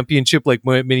close championship like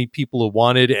many people have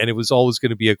wanted, and it was always going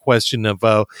to be a question of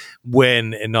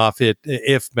when and not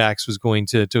if Max was going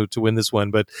to win this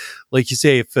one. But like you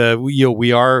say, if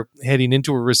we are heading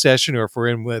into a recession, or if we're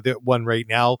in one right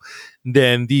now,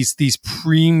 then these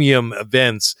premium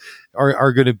events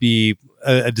are going to be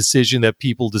a decision that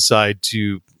people decide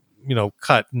to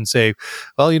cut and say,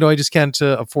 well, I just can't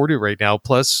afford it right now.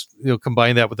 Plus,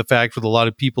 combine that with the fact with a lot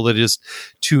of people that just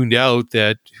tuned out,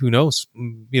 that who knows,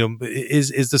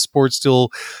 is the sport still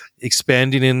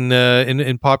expanding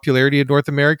in popularity in North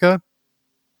America?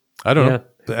 I don't know.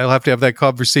 I'll have to have that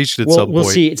conversation at some point. We'll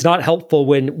see. It's not helpful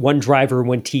when one driver and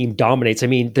one team dominates. I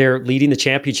mean, they're leading the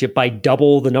championship by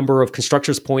double the number of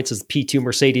constructors' points as P2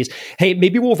 Mercedes. Hey,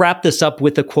 maybe we'll wrap this up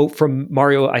with a quote from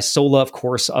Mario Isola, of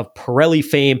course, of Pirelli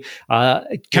fame,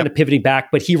 kind of pivoting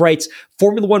back. But he writes,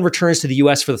 Formula One returns to the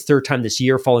U.S. for the third time this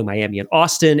year, following Miami and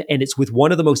Austin, and it's with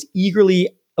one of the most eagerly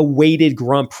awaited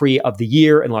Grand Prix of the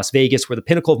year in Las Vegas, where the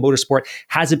pinnacle of motorsport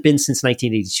hasn't been since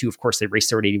 1982. Of course, they raced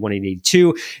there in 81 and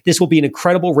 82. This will be an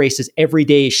incredible race, as every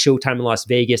day is showtime in Las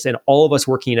Vegas, and all of us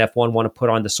working in F1 want to put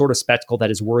on the sort of spectacle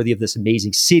that is worthy of this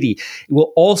amazing city. It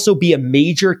will also be a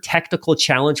major technical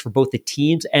challenge for both the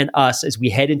teams and us as we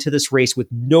head into this race with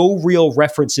no real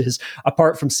references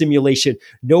apart from simulation.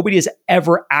 Nobody has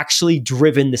ever actually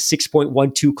driven the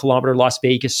 6.12 kilometer Las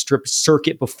Vegas Strip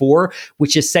circuit before,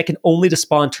 which is second only to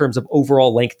Spa in terms of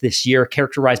overall length this year,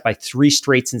 characterized by 3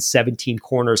 straights and 17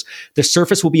 corners. The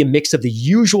surface will be a mix of the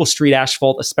usual street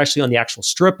asphalt, especially on the actual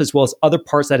strip, as well as other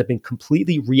parts that have been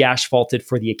completely re-asphalted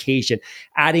for the occasion,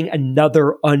 adding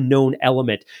another unknown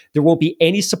element. There won't be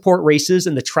any support races,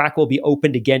 and the track will be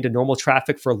opened again to normal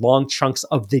traffic for long chunks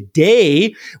of the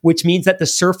day, which means that the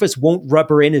surface won't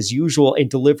rubber in as usual and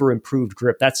deliver improved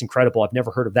grip. That's incredible. I've never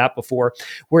heard of that before.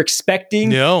 We're expecting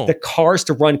the cars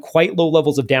to run quite low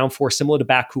levels of downforce, similar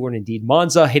to Baku and indeed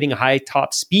Monza. Hitting a high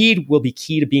top speed will be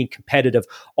key to being competitive.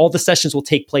 All the sessions will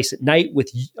take place at night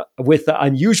with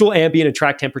unusual ambient and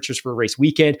track temperatures for a race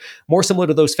weekend, more similar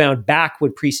to those found back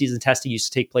when preseason testing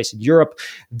used to take place in Europe.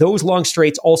 Those long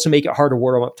straights also make it hard to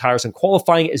warm up tires in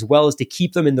qualifying, as well as to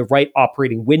keep them in the right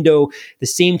operating window. The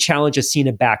same challenge as seen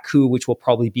in Baku, which will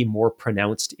probably be more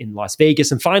pronounced in Las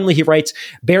Vegas. And finally, he writes,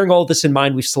 bearing all this in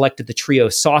mind, we've selected the trio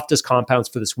softest compounds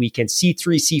for this weekend, C3,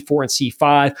 C4, and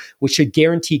C5, which should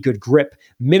guarantee good grip.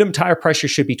 Minimum tire pressure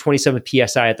should be 27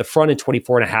 psi at the front and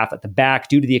 24.5 at the back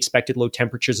due to the expected low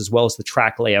temperatures as well as the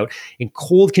track layout. In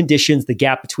cold conditions, the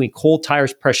gap between cold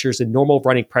tires pressures and normal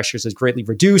running pressures is greatly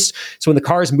reduced. So when the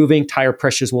car is moving, tire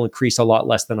pressures will increase a lot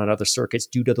less than on other circuits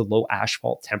due to the low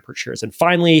asphalt temperatures. And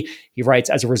finally, he writes,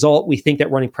 as a result, we think that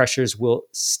running pressures will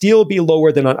still be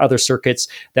lower than on other circuits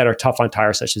that are tough on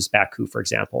tires, such as Baku, for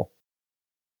example.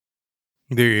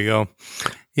 There you go.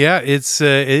 Yeah,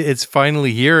 it's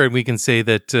finally here, and we can say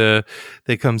that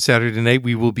come Saturday night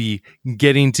we will be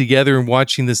getting together and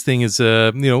watching this thing as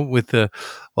with an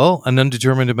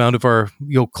undetermined amount of our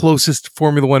closest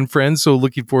Formula One friends. So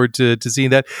looking forward to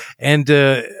seeing that. And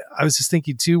I was just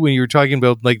thinking too, when you were talking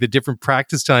about like the different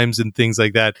practice times and things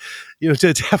like that,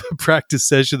 to have a practice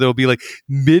session that'll be like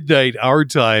midnight our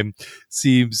time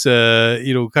seems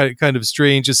kind of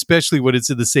strange, especially when it's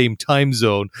in the same time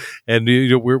zone. And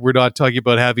we're not talking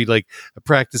about having like a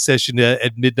practice session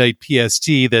at midnight PST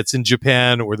that's in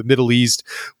Japan or the Middle East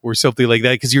or something like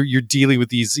that, because you're dealing with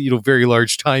these very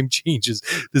large time changes.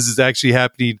 This is actually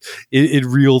happening in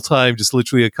real time, just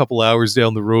literally a couple hours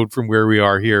down the road from where we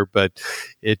are here. But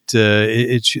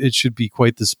it should be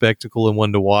quite the spectacle and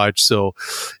one to watch. So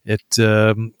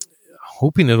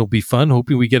hoping it'll be fun,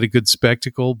 hoping we get a good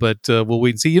spectacle, but we'll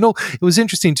wait and see. It was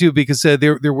interesting too, because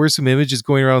there were some images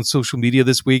going around social media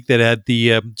this week that had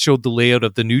showed the layout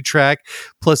of the new track,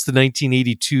 plus the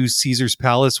 1982 Caesar's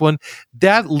Palace one.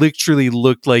 That literally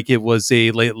looked like it was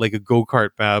like a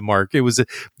go-kart, Mark. It was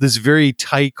this very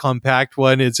tight, compact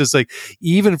one. It's just like,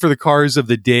 even for the cars of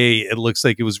the day, it looks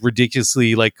like it was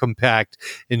ridiculously like compact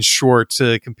and short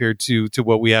compared to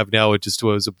what we have now. It just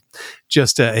was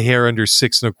just a hair under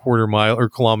 6.25 miles. or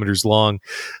kilometers long,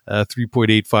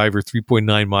 3.85 or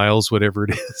 3.9 miles, whatever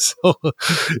it is. So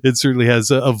it certainly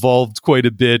has evolved quite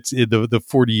a bit in the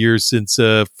 40 years since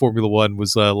Formula One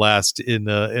was last in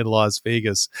Las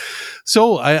Vegas.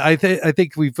 So I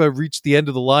think we've reached the end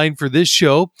of the line for this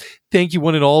show. Thank you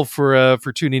one and all for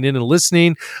tuning in and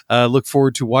listening. Look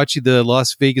forward to watching the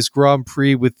Las Vegas Grand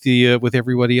Prix with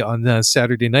everybody on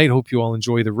Saturday night. Hope you all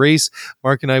enjoy the race.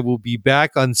 Mark and I will be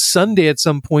back on Sunday at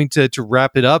some point to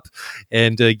wrap it up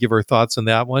and give our thoughts on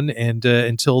that one. And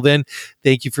until then,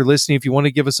 thank you for listening. If you want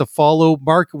to give us a follow,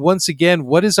 Mark, once again,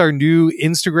 what is our new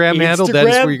Instagram handle? That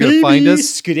is where you're going to find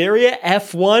us. Scuderia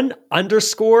F1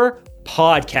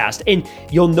 _podcast. And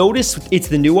you'll notice it's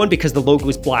the new one because the logo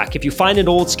is black. If you find an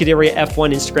old Scuderia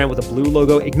F1 Instagram with a blue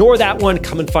logo, ignore that one.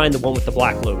 Come and find the one with the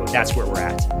black logo. That's where we're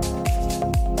at.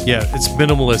 Yeah, it's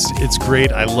minimalist. It's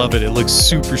great. I love it. It looks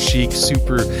super chic,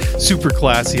 super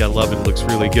classy. I love it. It looks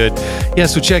really good. Yeah,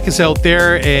 so check us out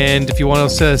there. And if you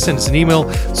want to send us an email,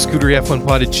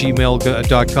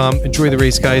 scooterf1pod@gmail.com. Enjoy the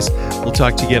race, guys. We'll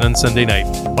talk to you again on Sunday night.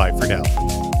 Bye for now.